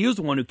and he was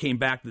the one who came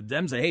back to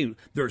them and say, hey,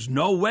 there's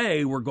no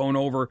way we're going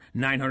over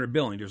 $900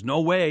 billion. There's no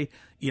way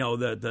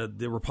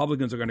the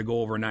Republicans are going to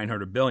go over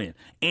 $900 billion,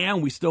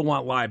 and we still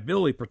want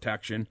liability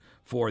protection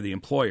for the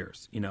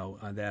employers.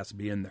 That has to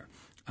be in there.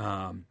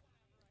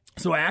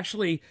 So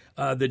actually,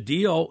 the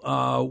deal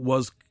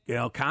was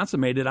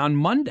consummated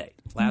on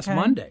last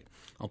Monday.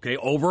 Okay,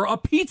 over a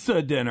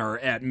pizza dinner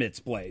at Mitt's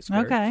place.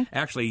 Okay,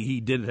 actually,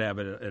 he did have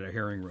it at a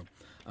hearing room.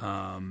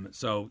 Now,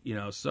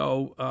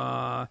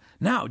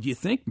 do you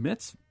think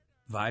Mitt's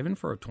vibing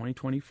for a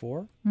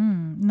 2024?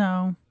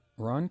 No.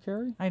 Run,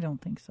 Carrie? I don't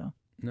think so.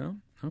 No?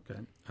 Okay.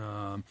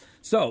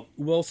 So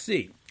we'll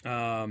see.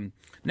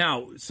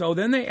 Now, so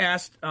then they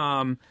asked,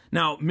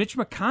 Mitch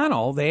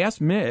McConnell, they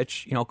asked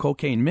Mitch,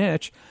 Cocaine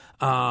Mitch,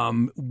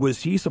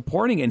 was he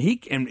supporting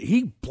it? And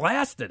he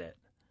blasted it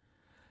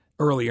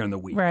earlier in the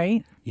week.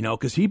 Right.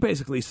 Because he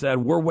basically said,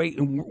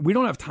 we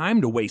don't have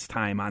time to waste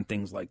time on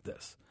things like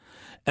this.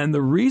 And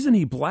the reason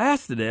he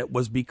blasted it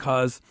was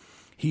because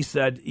he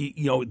said,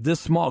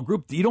 this small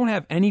group, you don't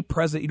have any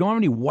president, you don't have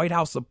any White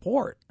House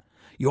support.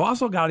 You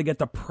also got to get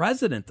the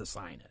president to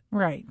sign it.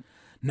 Right.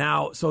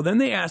 Now, so then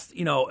they asked,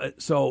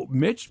 so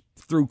Mitch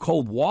threw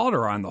cold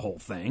water on the whole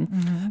thing.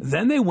 Mm-hmm.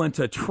 Then they went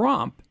to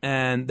Trump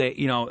and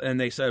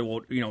they said, well,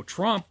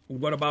 Trump,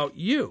 what about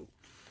you?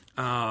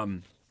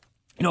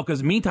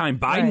 Because meantime,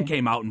 Biden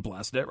came out and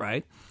blessed it,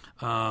 right?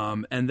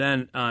 And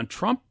then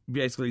Trump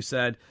basically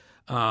said,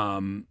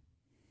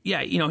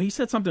 he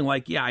said something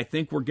like, I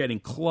think we're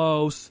getting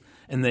close.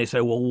 And they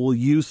said, well, will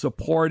you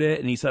support it?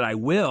 And he said, I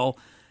will.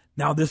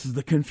 Now, this is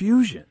the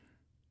confusion.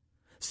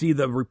 See,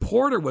 the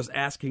reporter was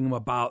asking him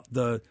about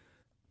the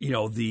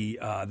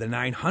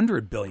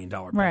 $900 billion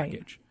package.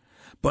 Right.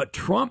 But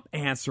Trump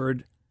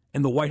answered,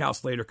 and the White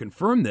House later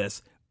confirmed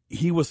this,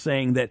 he was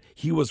saying that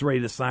he was ready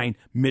to sign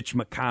Mitch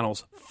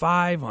McConnell's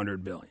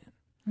 $500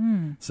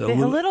 billion. So a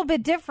little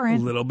bit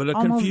different. A little bit of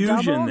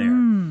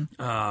confusion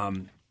there.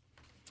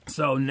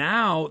 So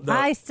now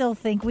I still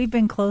think we've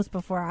been close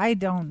before. I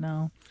don't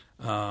know.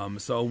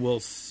 So we'll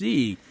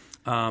see.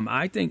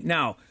 I think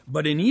now,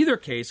 but in either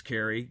case,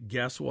 Carrie,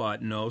 guess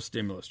what? No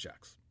stimulus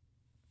checks.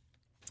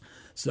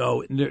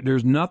 So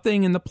there's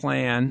nothing in the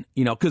plan,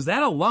 because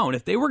that alone,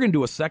 if they were going to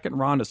do a second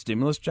round of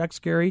stimulus checks,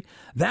 Carrie,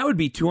 that would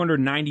be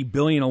 $290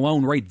 billion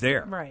alone right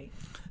there. Right.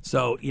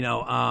 So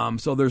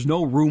so there's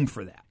no room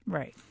for that.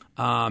 Right.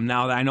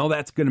 Now I know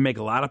that's going to make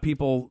a lot of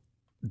people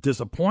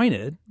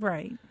disappointed.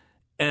 Right.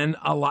 And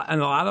a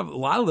lot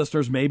of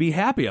listeners may be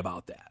happy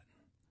about that.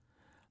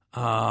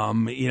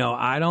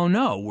 I don't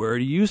know. Where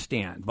do you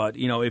stand? But,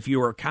 if you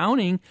were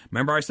counting,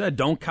 remember I said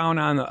don't count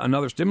on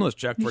another stimulus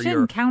check for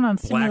your count on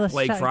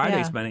Black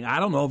Friday spending. I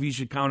don't know if you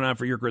should count on it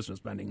for your Christmas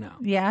spending now.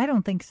 Yeah, I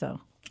don't think so.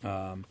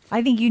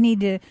 I think you need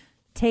to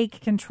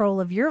take control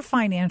of your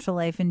financial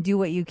life and do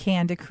what you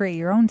can to create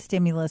your own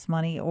stimulus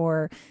money,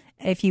 or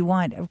if you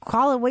want,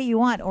 call it what you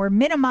want, or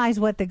minimize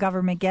what the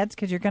government gets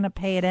because you're going to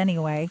pay it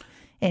anyway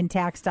in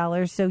tax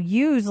dollars. So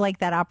use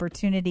that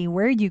opportunity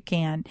where you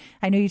can.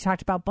 I know you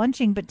talked about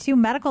bunching, but too,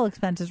 medical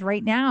expenses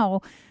right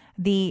now,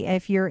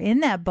 if you're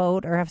in that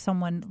boat or have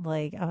someone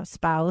like a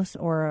spouse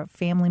or a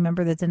family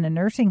member that's in a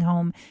nursing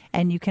home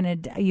and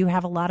you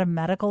have a lot of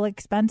medical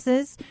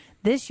expenses,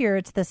 this year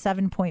it's the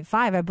 7.5.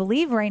 I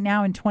believe right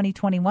now in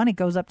 2021 it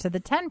goes up to the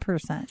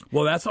 10%.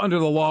 Well, that's under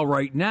the law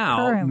right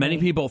now. Currently. Many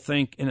people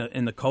think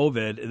in the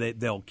COVID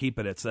they'll keep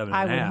it at 7.5.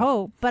 I would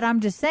hope, but I'm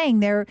just saying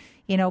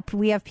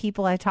we have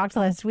people. I talked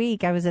last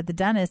week. I was at the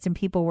dentist and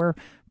people were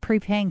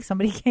prepaying.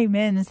 Somebody came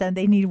in and said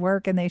they need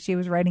work and she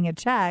was writing a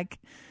check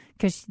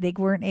because they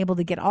weren't able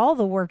to get all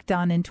the work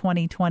done in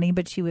 2020,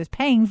 but she was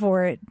paying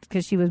for it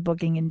because she was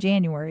booking in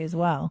January as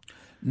well.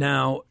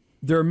 Now,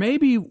 there may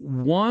be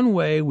one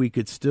way we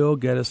could still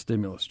get a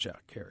stimulus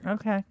check, Carrie.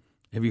 Okay.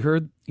 Have you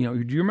heard, do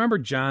you remember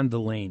John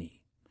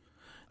Delaney?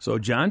 So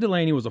John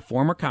Delaney was a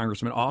former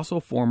congressman, also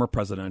a former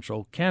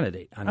presidential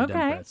candidate on the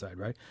Democrat side,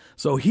 right?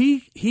 So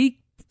he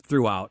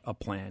threw out a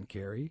plan,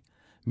 Carrie,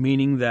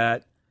 meaning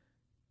that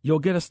you'll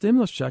get a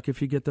stimulus check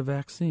if you get the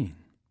vaccine.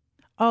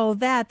 Oh,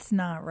 that's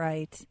not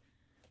right.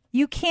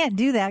 You can't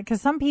do that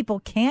because some people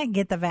can't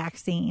get the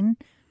vaccine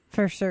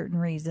for certain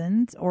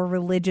reasons or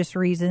religious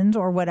reasons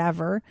or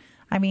whatever.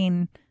 I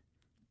mean,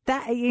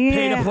 that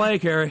pay to play,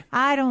 Carrie.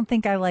 I don't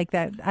think I like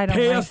that. I don't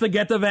pay us to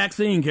get the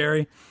vaccine,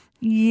 Carrie.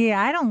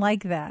 Yeah, I don't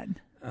like that.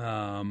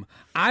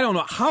 I don't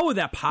know. How would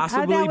that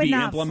possibly be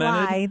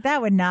implemented? Fly.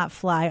 That would not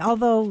fly.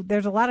 Although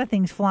there's a lot of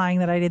things flying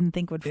that I didn't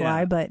think would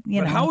fly, but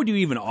you know. How would you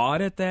even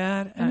audit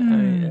that?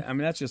 I mean,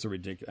 that's just a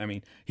ridiculous. I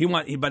mean,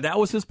 but that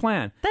was his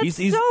plan. That's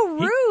so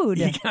rude.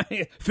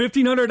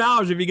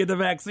 $1,500 if you get the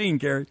vaccine,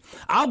 Carrie.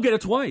 I'll get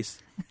it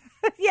twice.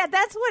 Yeah,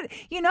 that's what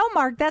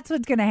Mark. That's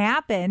what's going to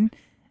happen.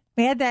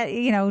 We had that,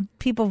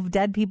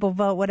 dead people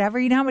vote, whatever.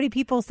 You know how many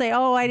people say,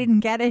 "Oh, I didn't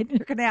get it."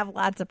 You're going to have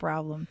lots of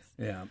problems.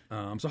 Yeah.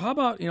 So how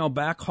about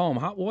back home?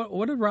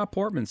 What did Rob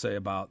Portman say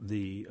about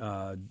the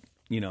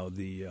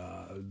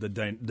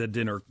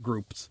dinner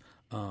group's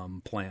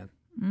plan?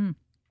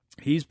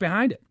 He's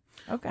behind it.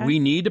 Okay. We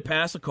need to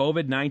pass a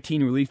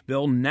COVID-19 relief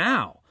bill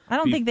now. I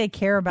don't think they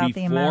care about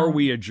the amount before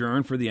we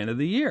adjourn for the end of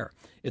the year.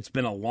 It's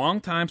been a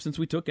long time since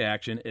we took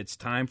action. It's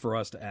time for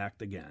us to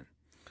act again.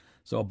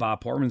 So Bob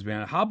Portman's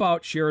behind it. How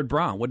about Sherrod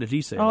Brown? What did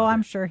he say? Oh,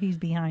 I'm sure he's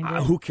behind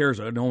it. Who cares?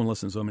 No one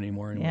listens to him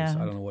anymore. Anyways,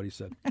 yeah. I don't know what he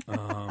said.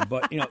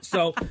 But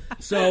so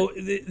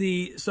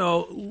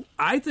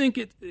I think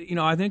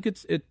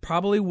it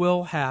probably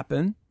will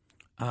happen.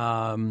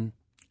 But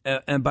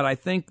I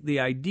think the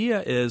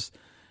idea is,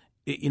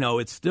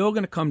 it's still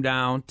going to come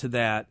down to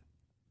that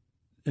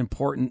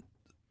important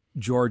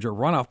Georgia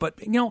runoff. But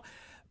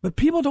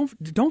people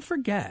don't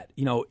forget,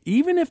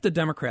 even if the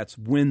Democrats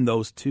win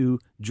those 2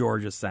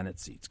 Georgia Senate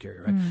seats, Carrie,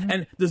 right? Mm-hmm.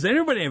 And does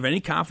anybody have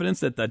any confidence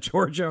that the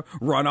Georgia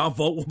runoff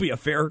vote will be a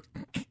fair?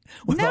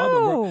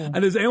 No.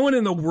 And does anyone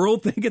in the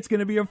world think it's going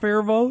to be a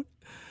fair vote?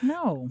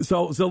 No.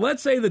 So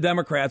let's say the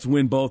Democrats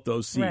win both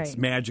those seats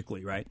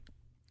magically, right?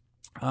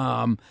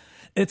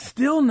 It's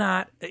still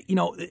not,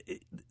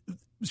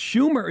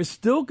 Schumer is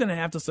still going to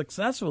have to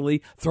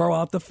successfully throw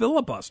out the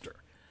filibuster.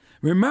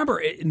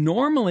 Remember,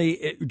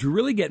 normally to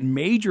really get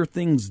major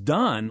things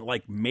done,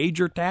 like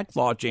major tax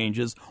law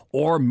changes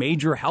or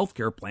major health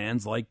care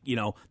plans like,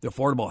 the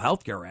Affordable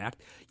Health Care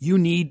Act, you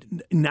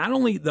need not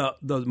only the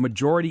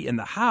majority in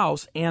the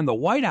House and the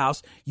White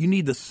House, you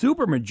need the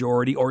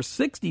supermajority or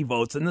 60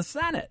 votes in the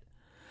Senate.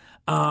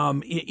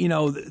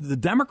 The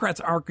Democrats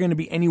aren't going to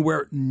be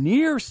anywhere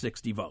near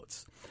 60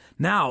 votes.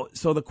 Now,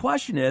 so the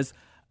question is,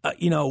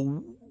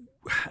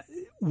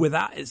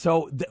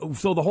 so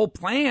the whole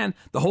plan,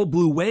 the whole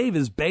blue wave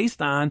is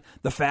based on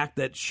the fact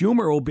that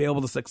Schumer will be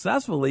able to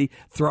successfully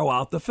throw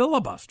out the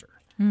filibuster.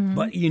 Mm-hmm.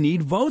 But you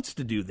need votes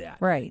to do that.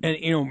 Right.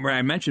 And,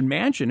 I mentioned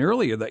Manchin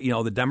earlier, that,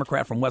 the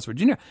Democrat from West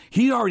Virginia,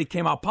 he already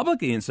came out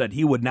publicly and said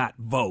he would not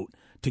vote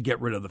to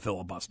get rid of the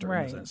filibuster.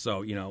 Right.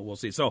 So, we'll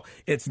see. So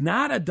it's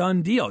not a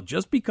done deal.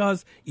 Just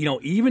because,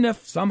 even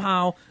if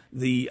somehow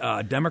the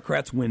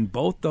Democrats win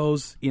both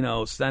those,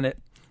 Senate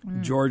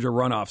Georgia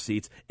runoff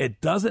seats, it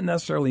doesn't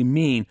necessarily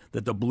mean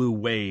that the blue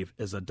wave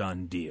is a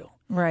done deal.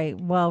 Right.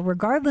 Well,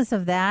 regardless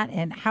of that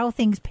and how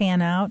things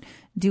pan out,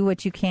 do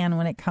what you can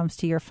when it comes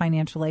to your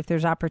financial life.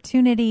 There's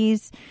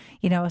opportunities,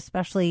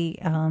 especially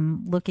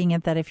looking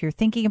at that if you're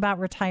thinking about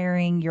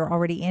retiring, you're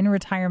already in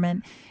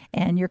retirement,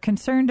 and you're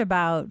concerned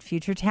about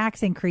future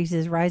tax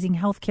increases, rising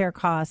healthcare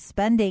costs,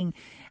 spending,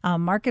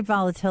 market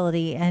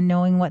volatility, and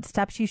knowing what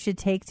steps you should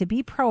take to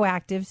be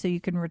proactive so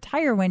you can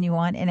retire when you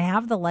want and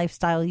have the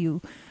lifestyle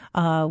you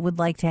would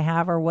like to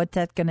have, or what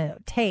that's going to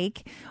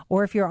take.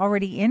 Or if you're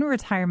already in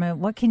retirement,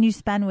 what can you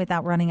spend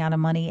without running out of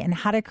money, and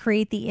how to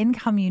create the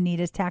income you need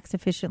as tax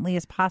efficiently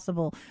as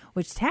possible,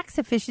 which tax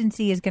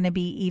efficiency is going to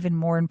be even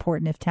more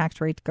important if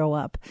tax rates go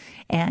up.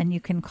 And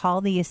you can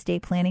call the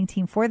estate planning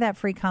team for that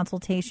free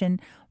consultation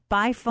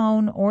by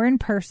phone or in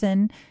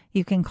person.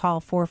 You can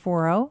call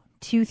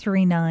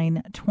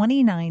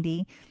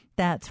 440-239-2090.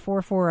 That's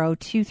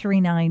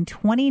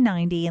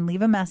 440-239-2090, and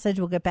leave a message.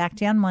 We'll get back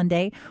to you on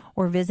Monday,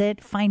 or visit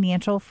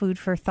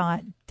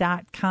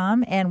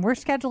financialfoodforthought.com. And we're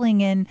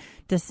scheduling in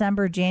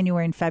December,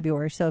 January, and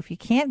February. So if you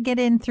can't get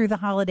in through the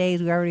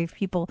holidays, we already have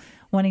people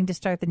wanting to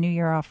start the new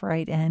year off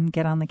right and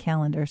get on the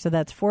calendar. So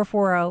that's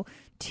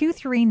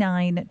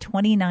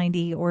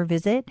 440-239-2090, or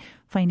visit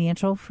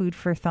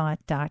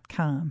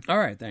financialfoodforthought.com. All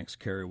right. Thanks,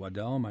 Carrie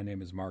Waddell. My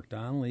name is Mark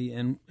Donnelly.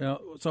 And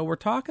so we're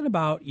talking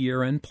about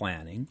year-end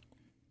planning.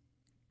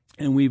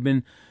 And we've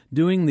been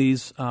doing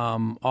these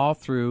all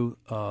through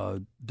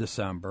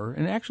December,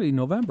 and actually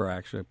November.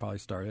 Actually, I probably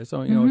started.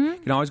 So you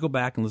can always go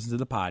back and listen to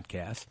the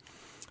podcast,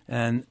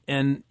 and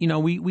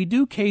we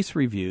do case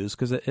reviews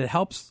because it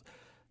helps,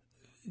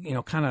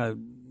 kind of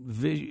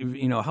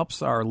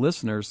helps our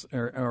listeners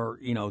or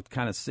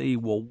kind of see,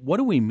 well, what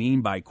do we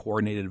mean by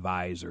coordinated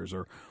advisors,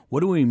 or what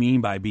do we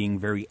mean by being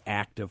very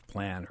active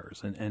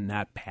planners and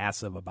not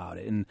passive about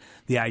it? And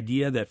the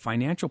idea that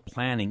financial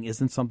planning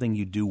isn't something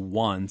you do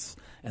once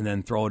and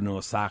then throw it into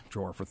a sock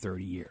drawer for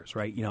 30 years,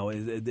 right?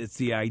 It's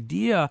the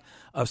idea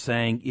of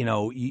saying,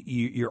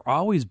 you're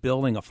always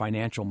building a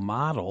financial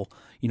model,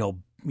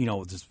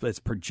 it's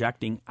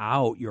projecting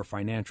out your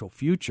financial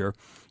future,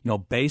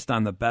 based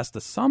on the best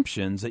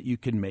assumptions that you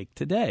can make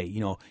today,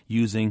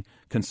 using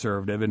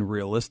conservative and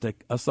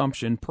realistic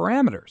assumption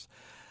parameters.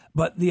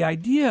 But the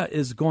idea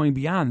is going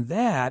beyond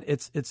that.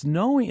 It's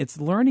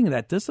learning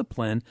that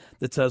discipline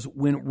that says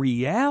when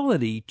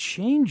reality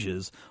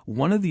changes,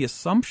 one of the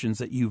assumptions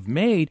that you've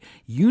made,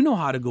 you know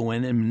how to go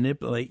in and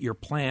manipulate your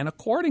plan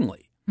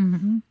accordingly.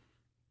 Mm-hmm.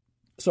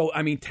 So,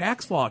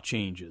 tax law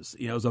changes,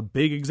 is a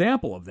big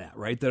example of that,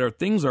 right?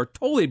 Things are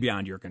totally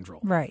beyond your control.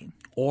 Right.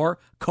 Or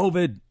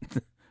COVID,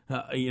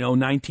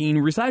 19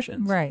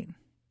 recessions. Right.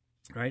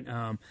 Right.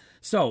 That's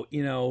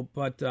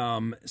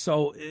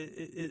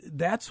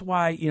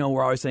why,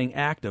 we're always saying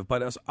active,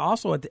 but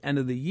also at the end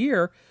of the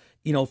year,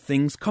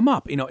 things come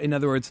up, in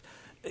other words,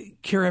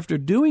 Carrie, after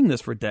doing this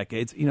for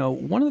decades,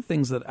 one of the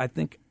things that I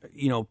think,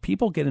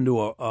 people get into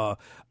a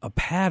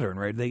pattern,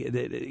 right?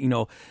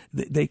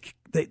 They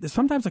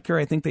sometimes,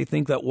 Carrie, I think they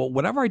think that, well,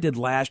 whatever I did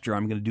last year,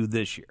 I'm going to do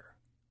this year.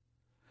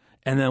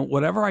 And then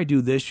whatever I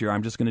do this year,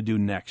 I'm just going to do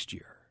next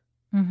year.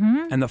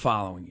 Mm-hmm. And the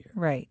following year.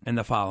 Right. And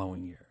the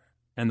following year.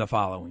 And the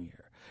following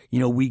year.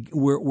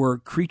 We're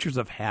creatures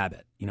of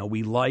habit.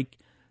 We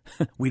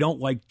don't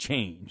like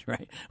change,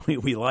 right?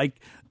 We like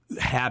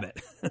habit.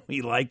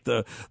 We like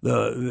the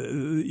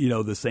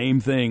same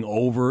thing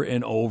over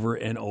and over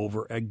and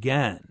over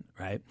again,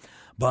 right?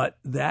 But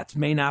that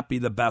may not be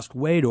the best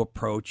way to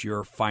approach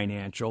your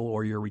financial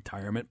or your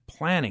retirement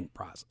planning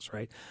process,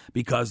 right?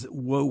 Because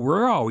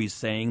we're always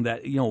saying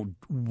that,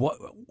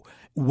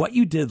 what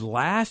you did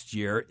last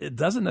year, it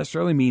doesn't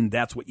necessarily mean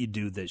that's what you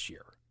do this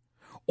year.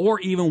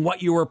 Or even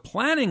what you were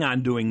planning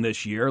on doing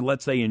this year,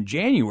 let's say in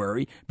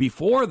January,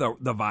 before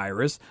the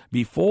virus,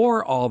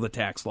 before all the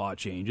tax law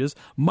changes,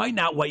 might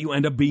not what you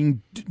end up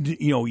being,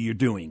 you're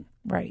doing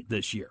right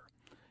this year.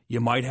 You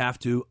might have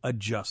to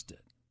adjust it.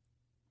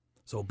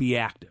 So be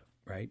active,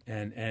 right?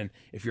 And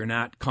if you're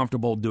not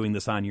comfortable doing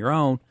this on your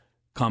own,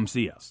 come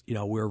see us.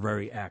 We're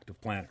very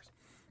active planners.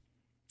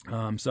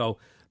 So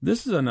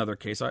this is another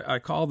case. I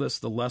call this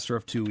the lesser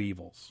of two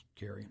evils,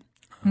 Carrie.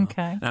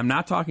 Okay. And I'm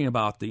not talking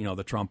about the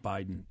the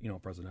Trump-Biden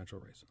presidential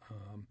race.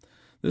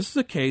 This is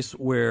a case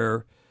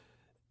where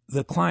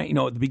the client,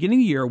 at the beginning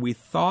of the year, we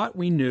thought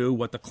we knew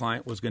what the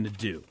client was going to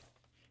do.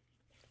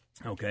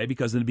 Okay,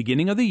 because in the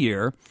beginning of the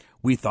year,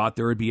 we thought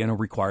there would be a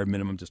required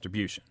minimum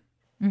distribution.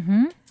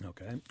 Mm-hmm.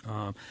 Okay,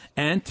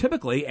 and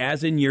typically,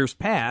 as in years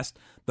past,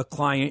 the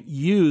client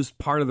used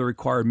part of the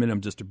required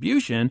minimum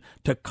distribution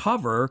to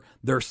cover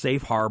their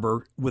safe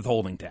harbor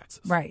withholding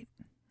taxes. Right.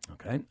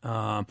 Okay.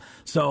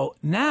 So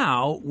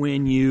now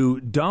when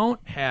you don't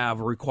have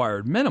a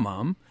required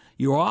minimum,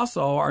 you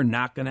also are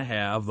not going to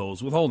have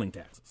those withholding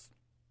taxes.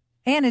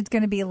 And it's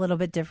going to be a little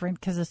bit different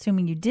because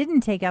assuming you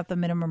didn't take out the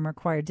minimum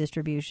required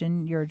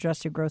distribution, your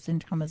adjusted gross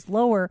income is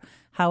lower.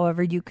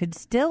 However, you could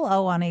still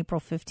owe on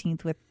April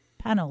 15th with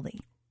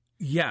penalty.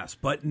 Yes,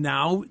 but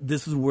now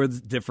this is where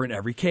it's different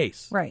every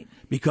case. Right.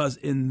 Because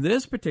in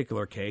this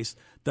particular case,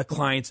 the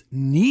clients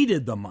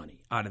needed the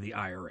money out of the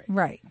IRA.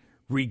 Right.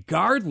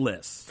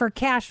 Regardless. For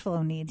cash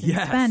flow needs and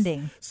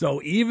spending. So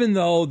even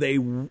though they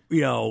weren't,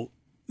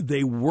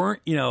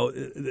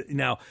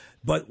 now,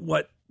 but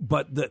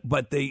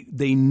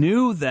they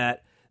knew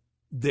that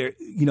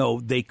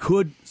they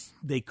could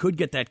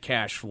get that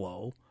cash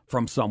flow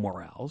from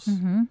somewhere else,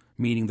 mm-hmm.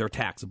 meaning their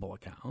taxable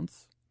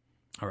accounts.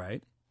 All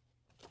right.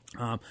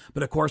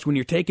 But of course, when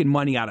you're taking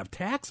money out of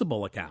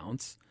taxable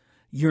accounts,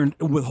 your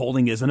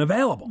withholding isn't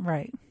available.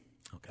 Right.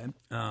 Okay.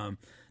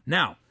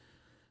 Now,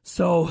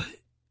 so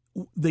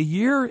the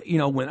year,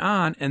 went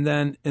on,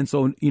 and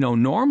so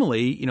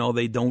normally,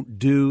 they don't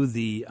do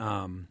the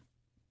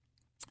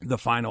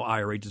final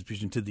IRA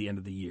distribution to the end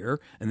of the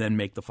year and then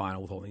make the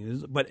final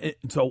withholding. But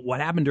so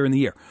what happened during the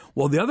year?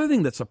 Well, the other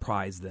thing that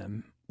surprised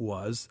them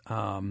was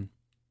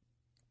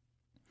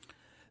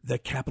the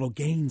capital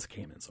gains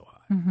came in so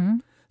high. Mm-hmm.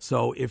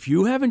 So if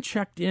you haven't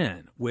checked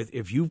in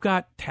if you've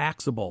got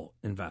taxable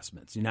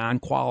investments,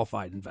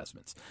 non-qualified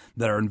investments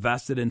that are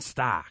invested in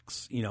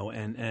stocks,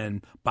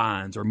 and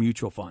bonds or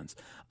mutual funds,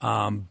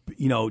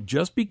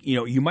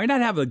 you might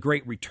not have a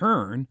great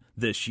return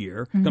this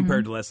year mm-hmm.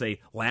 compared to, let's say,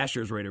 last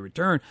year's rate of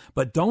return,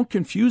 but don't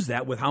confuse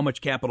that with how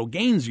much capital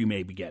gains you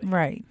may be getting.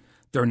 Right.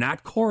 They're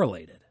not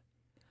correlated.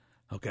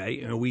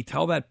 Okay. We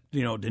tell that,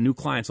 to new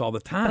clients all the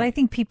time. But I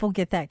think people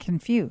get that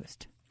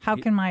confused. How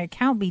can my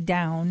account be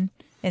down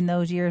in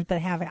those years,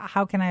 but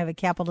how can I have a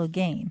capital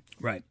gain?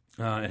 Right.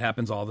 It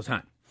happens all the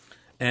time.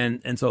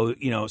 And so,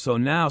 we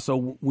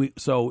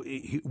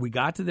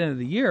got to the end of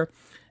the year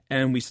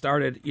and we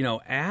started,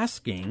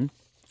 asking,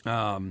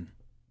 we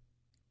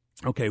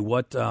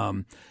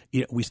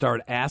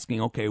started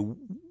asking,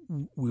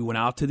 we went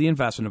out to the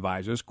investment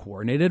advisors,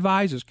 coordinated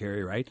advisors,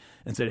 Carrie, right?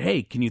 And said,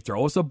 hey, can you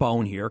throw us a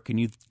bone here? Can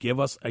you give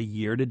us a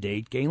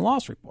year-to-date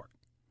gain-loss report?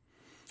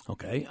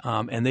 Okay,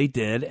 and they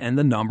did, and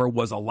the number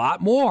was a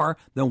lot more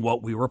than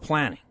what we were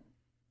planning.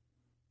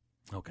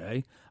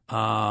 Okay,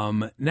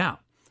 now,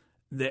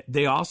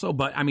 they also,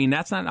 but I mean,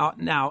 that's not,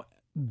 now,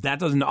 that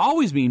doesn't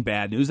always mean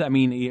bad news. I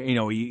mean,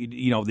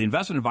 the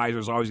investment advisor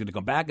is always going to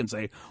come back and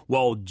say,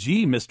 well,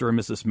 gee, Mr. and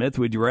Mrs. Smith,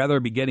 would you rather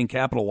be getting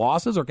capital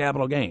losses or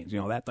capital gains?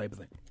 That type of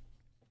thing.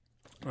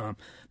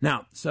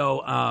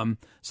 So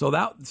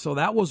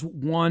that was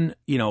one,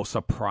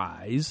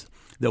 surprise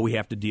that we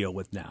have to deal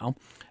with now.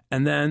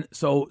 And then,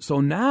 so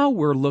now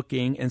we're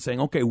looking and saying,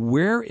 okay,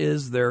 where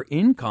is their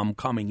income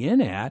coming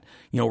in at?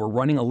 We're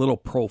running a little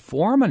pro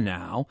forma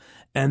now.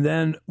 And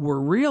then we're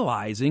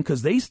realizing,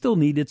 because they still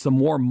needed some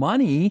more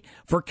money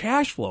for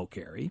cash flow,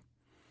 Carrie.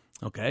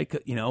 Okay.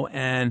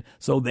 And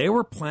so they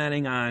were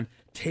planning on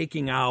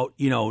taking out,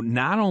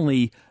 not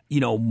only,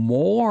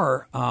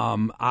 more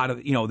out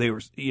of, they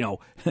were,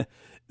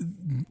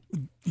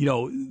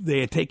 they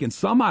had taken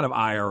some out of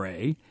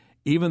IRA,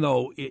 even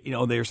though,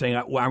 they were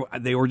saying,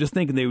 they were just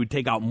thinking they would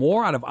take out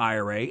more out of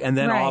IRA and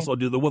then also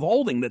do the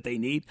withholding that they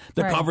need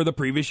to cover the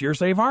previous year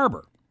safe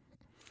harbor.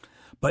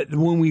 But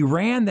when we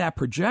ran that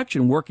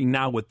projection, working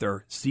now with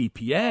their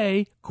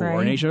CPA,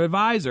 coordination of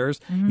advisors,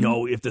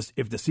 if the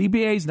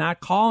CPA is not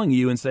calling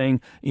you and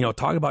saying,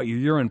 talk about your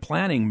year-end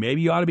planning,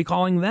 maybe you ought to be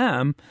calling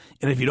them.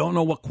 And if you don't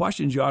know what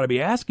questions you ought to be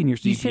asking your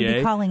CPA, you should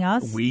be calling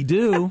us. We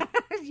do.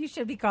 You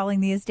should be calling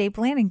the estate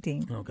planning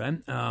team. Okay.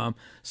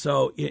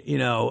 So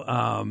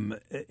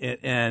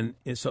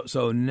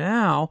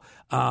now,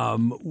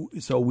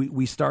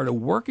 we started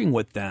working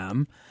with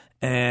them.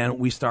 And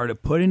we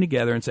started putting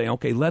together and saying,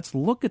 okay, let's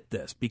look at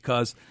this,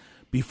 because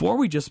before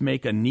we just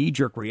make a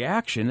knee-jerk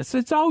reaction,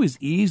 it's always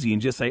easy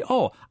and just say,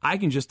 oh, I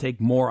can just take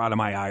more out of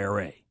my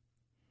IRA.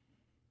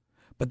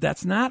 But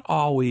that's not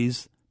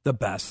always the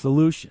best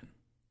solution.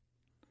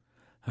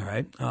 All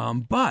right.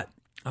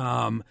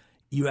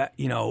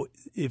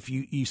 If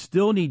you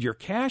still need your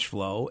cash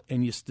flow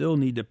and you still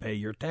need to pay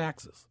your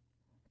taxes.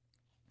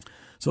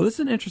 So this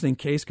is an interesting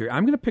case, Gary.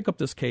 I'm going to pick up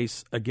this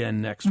case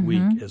again next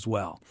week as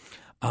well.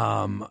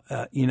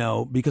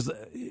 Because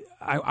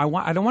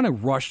I don't want to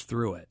rush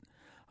through it,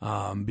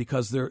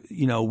 because there,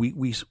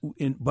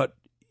 but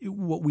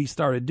what we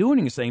started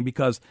doing is saying,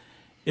 because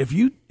if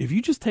you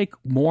just take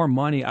more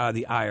money out of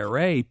the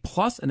IRA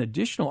plus an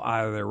additional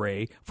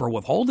IRA for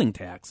withholding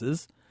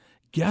taxes,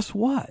 guess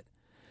what?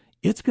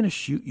 It's going to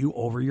shoot you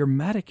over your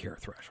Medicare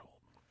threshold.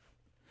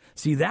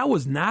 See, that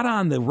was not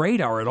on the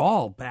radar at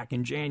all back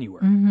in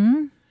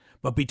January.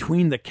 But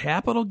between the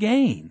capital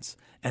gains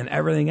and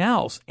everything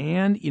else,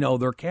 and,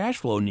 their cash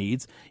flow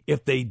needs,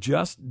 if they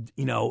just,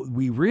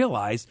 we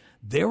realized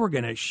they were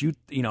going to shoot,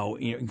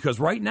 because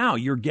right now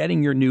you're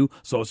getting your new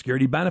Social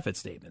Security benefit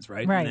statements,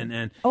 right? Right.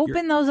 And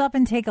open those up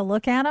and take a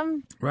look at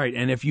them. Right.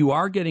 And if you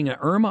are getting an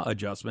IRMA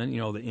adjustment,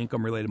 the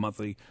income related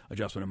monthly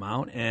adjustment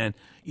amount, and,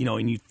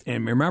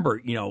 and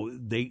remember,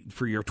 they,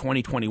 for your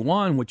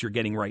 2021, what you're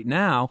getting right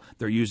now,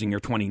 they're using your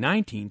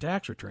 2019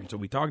 tax return. So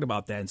we talked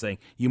about that and saying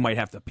you might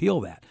have to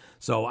appeal that.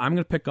 So I'm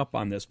going to pick up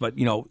on this, but,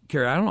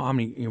 Carrie, I don't know how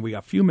many, we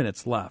got a few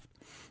minutes left.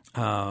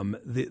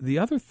 The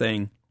other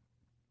thing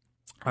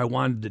I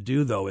wanted to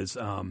do, though, is,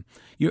 I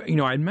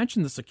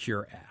mentioned the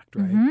Secure Act,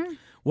 right?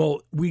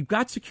 Well, we've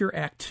got Secure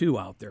Act 2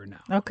 out there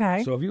now.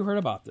 Okay. So have you heard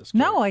about this,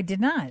 Carrie? No, I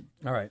did not.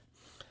 All right.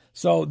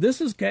 So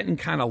this is getting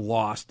kind of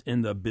lost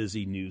in the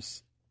busy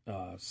news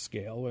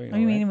scale.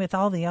 You mean with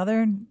all the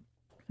other?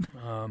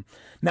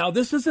 Now,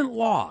 this isn't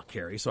law,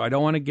 Carrie, so I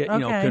don't want to get, I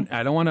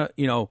don't want to,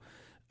 you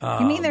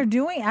mean they're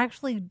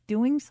actually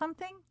doing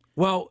something?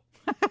 Well,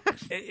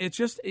 it's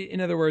just,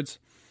 in other words,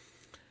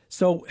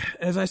 so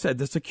as I said,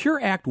 the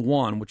Secure Act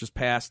 1, which was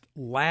passed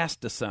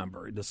last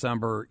December, in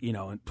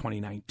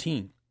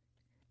 2019.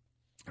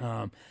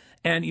 And,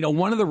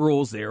 one of the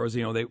rules there was,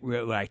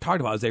 what I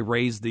talked about is they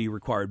raised the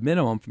required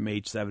minimum from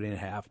age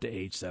 70.5 to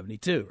age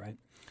 72, right?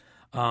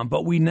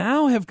 But we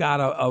now have got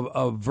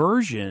a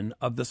version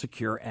of the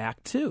Secure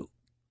Act 2.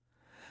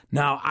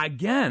 Now,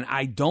 again,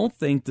 I don't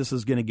think this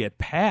is going to get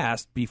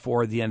passed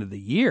before the end of the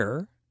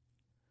year,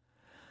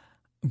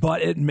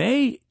 but it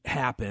may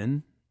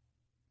happen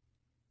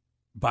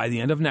by the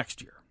end of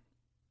next year.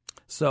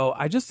 So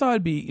I just thought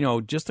it'd be,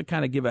 just to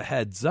kind of give a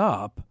heads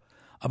up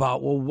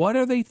about, well, what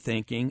are they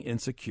thinking in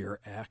Secure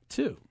Act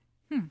 2?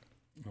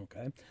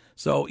 Okay.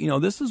 So,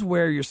 this is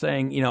where you're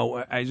saying,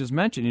 I just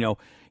mentioned,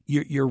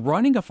 you're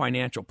running a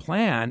financial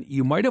plan.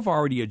 You might have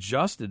already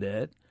adjusted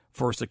it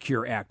for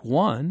Secure Act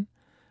 1.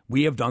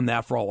 We have done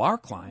that for all our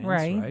clients,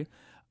 right?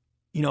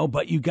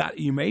 But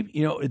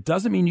it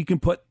doesn't mean you can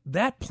put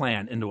that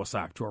plan into a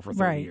SOC tour for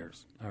 30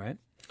 years. All right.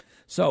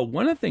 So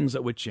one of the things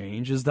that would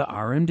change is the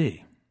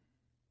RMD.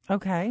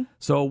 Okay.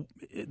 So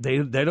they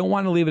don't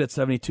want to leave it at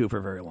 72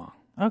 for very long.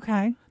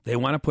 Okay. They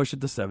want to push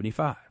it to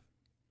 75.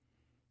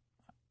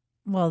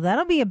 Well,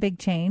 that'll be a big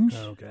change.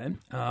 Okay.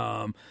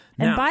 And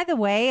by the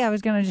way, I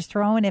was going to just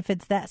throw in, if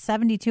it's that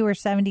 72 or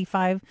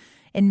 75,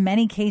 in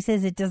many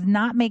cases, it does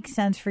not make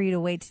sense for you to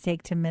wait to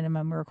take to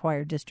minimum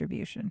required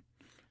distribution.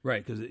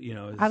 Right, because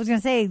I was going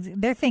to say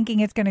they're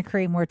thinking it's going to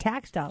create more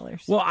tax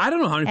dollars. Well, I don't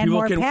know how many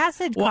people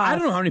passage costs. I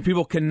don't know how many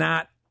people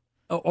cannot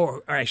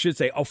or I should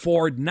say,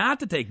 afford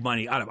not to take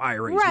money out of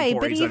IRAs. Right,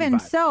 but even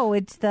so,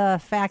 it's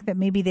the fact that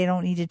maybe they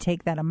don't need to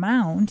take that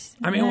amount.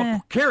 I mean,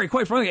 well, Carrie,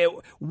 quite frankly,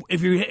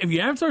 if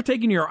you have to start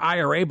taking your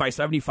IRA by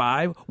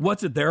 75,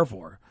 what's it there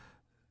for?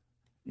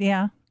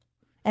 Yeah.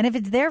 And if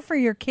it's there for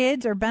your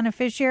kids or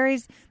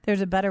beneficiaries,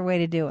 there's a better way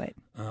to do it.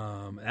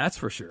 That's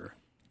for sure.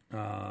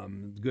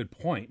 Good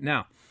point.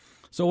 Now,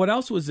 so what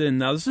else was in?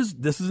 Now, this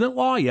isn't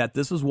law yet.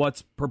 This is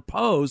what's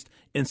proposed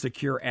in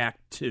Secure Act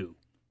 2.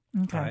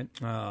 Okay.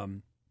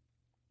 Right?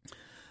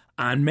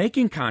 On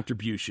making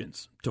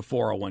contributions to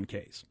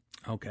 401ks,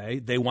 okay,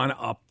 they want to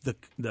up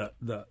they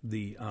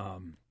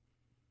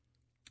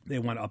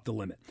want to up the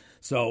limit.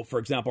 So, for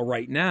example,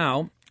 right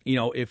now,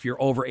 if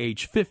you're over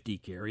age 50,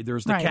 Carrie,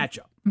 there's the catch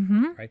up,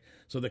 right?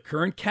 So the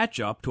current catch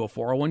up to a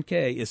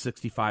 401k is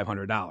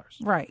 $6,500,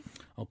 right?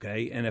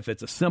 Okay, and if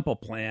it's a simple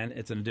plan,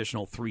 it's an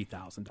additional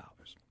 $3,000.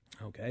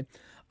 Okay,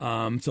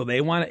 so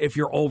they want to, if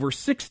you're over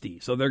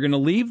 60, so they're going to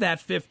leave that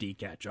 50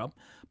 catch up,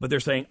 but they're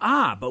saying,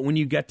 but when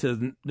you get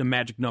to the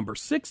magic number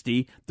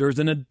 60, there's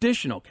an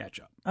additional catch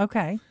up.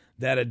 Okay,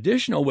 that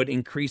additional would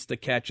increase the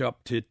catch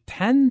up to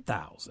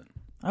 $10,000.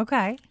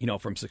 Okay,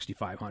 from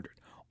 6,500.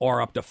 Or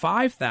up to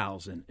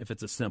 5,000 if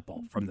it's a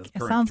simple from the current.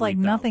 It sounds 3, like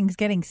nothing's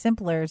getting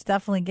simpler. It's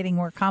definitely getting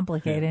more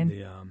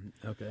complicated.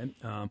 Okay.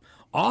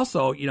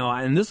 Also,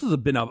 and this has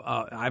been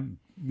I've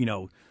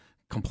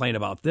complained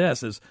about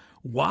this is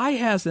why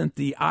hasn't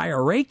the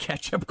IRA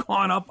catch-up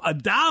gone up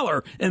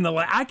 $1 in the?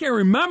 I can't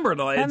remember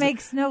that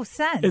makes no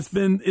sense.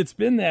 It's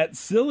been that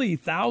silly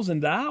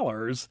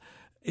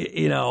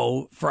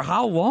 $1,000. For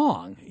how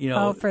long?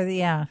 For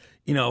the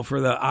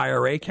for the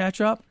IRA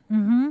catch-up.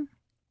 Mm-hmm.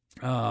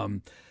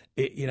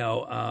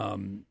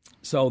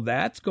 So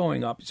that's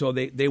going up. So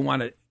they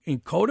want to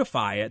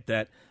codify it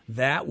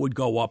that would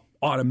go up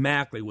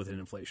automatically with an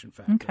inflation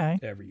factor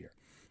every year.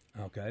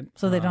 Okay.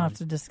 So they don't have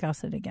to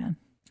discuss it again.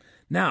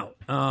 Now,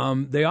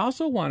 they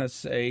also want to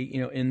say,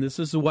 and this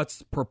is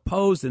what's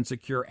proposed in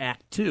Secure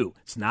Act 2.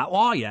 It's not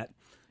law yet,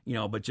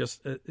 but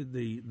just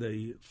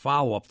the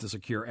follow-up to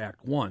Secure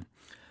Act 1.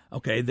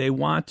 Okay, they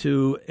want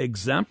to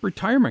exempt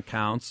retirement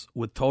accounts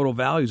with total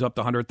values up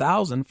to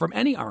 $100,000 from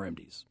any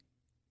RMDs.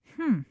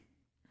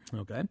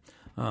 Okay.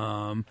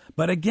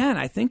 But again,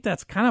 I think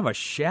that's kind of a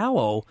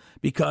shallow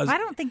because I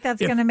don't think that's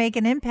going to make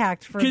an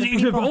impact for the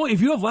people. If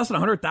you have less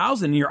than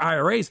 $100,000 in your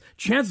IRAs,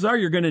 chances are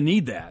you're going to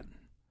need that.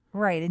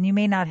 Right, and you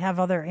may not have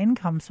other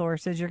income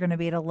sources. You're going to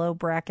be at a low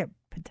bracket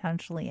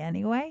potentially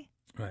anyway.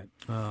 Right.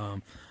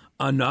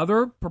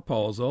 Another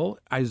proposal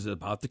is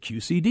about the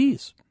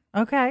QCDs.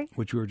 Okay.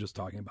 Which we were just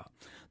talking about.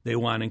 They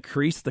want to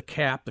increase the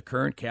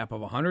current cap of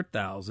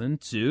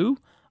 $100,000 to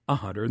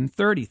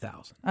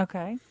 $130,000.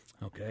 Okay.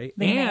 Okay.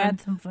 They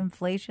add some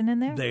inflation in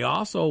there? They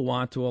also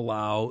want to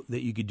allow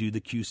that you could do the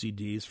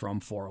QCDs from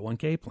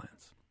 401k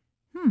plans.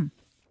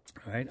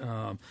 All right.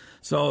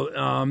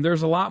 So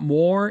there's a lot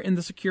more in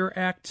the Secure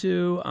Act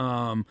 2.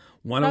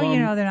 One of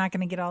them, they're not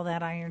going to get all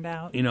that ironed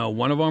out.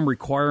 One of them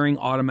requiring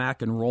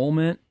automatic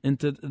enrollment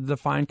into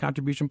defined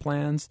contribution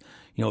plans.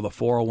 The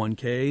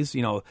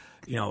 401ks.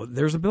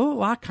 There's a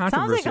lot of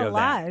controversy. Sounds like a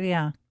lot.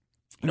 Yeah.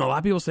 A lot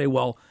of people say,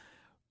 well,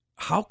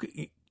 how could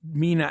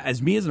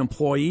as an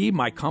employee,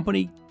 my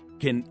company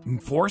can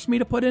force me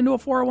to put into a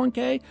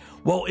 401k?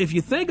 Well, if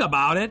you think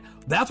about it,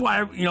 that's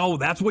why,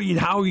 that's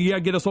how you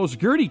get a Social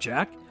Security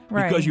check.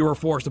 Right. Because you were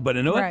forced to put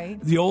into it.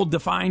 Right. The old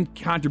defined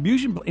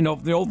contribution,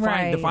 the old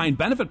defined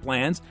benefit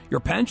plans, your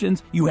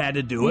pensions, you had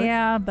to do it.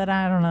 Yeah, but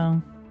I don't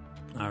know.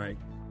 All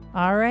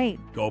right.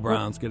 Go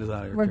Browns. Get us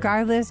out of here.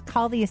 Regardless,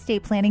 call the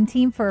estate planning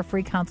team for a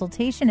free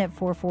consultation at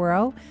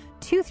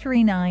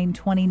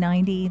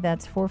 440-239-2090.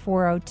 That's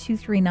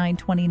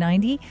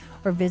 440-239-2090.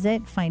 Or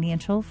visit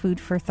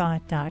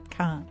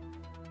financialfoodforthought.com.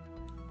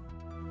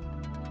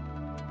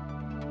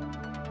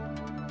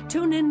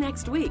 Tune in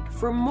next week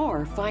for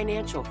more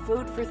financial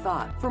food for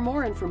thought. For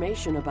more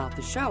information about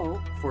the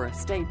show, for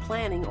estate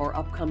planning or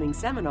upcoming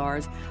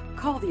seminars,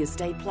 call the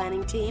estate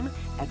planning team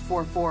at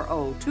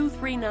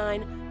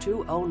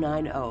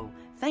 440-239-2090.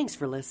 Thanks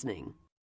for listening.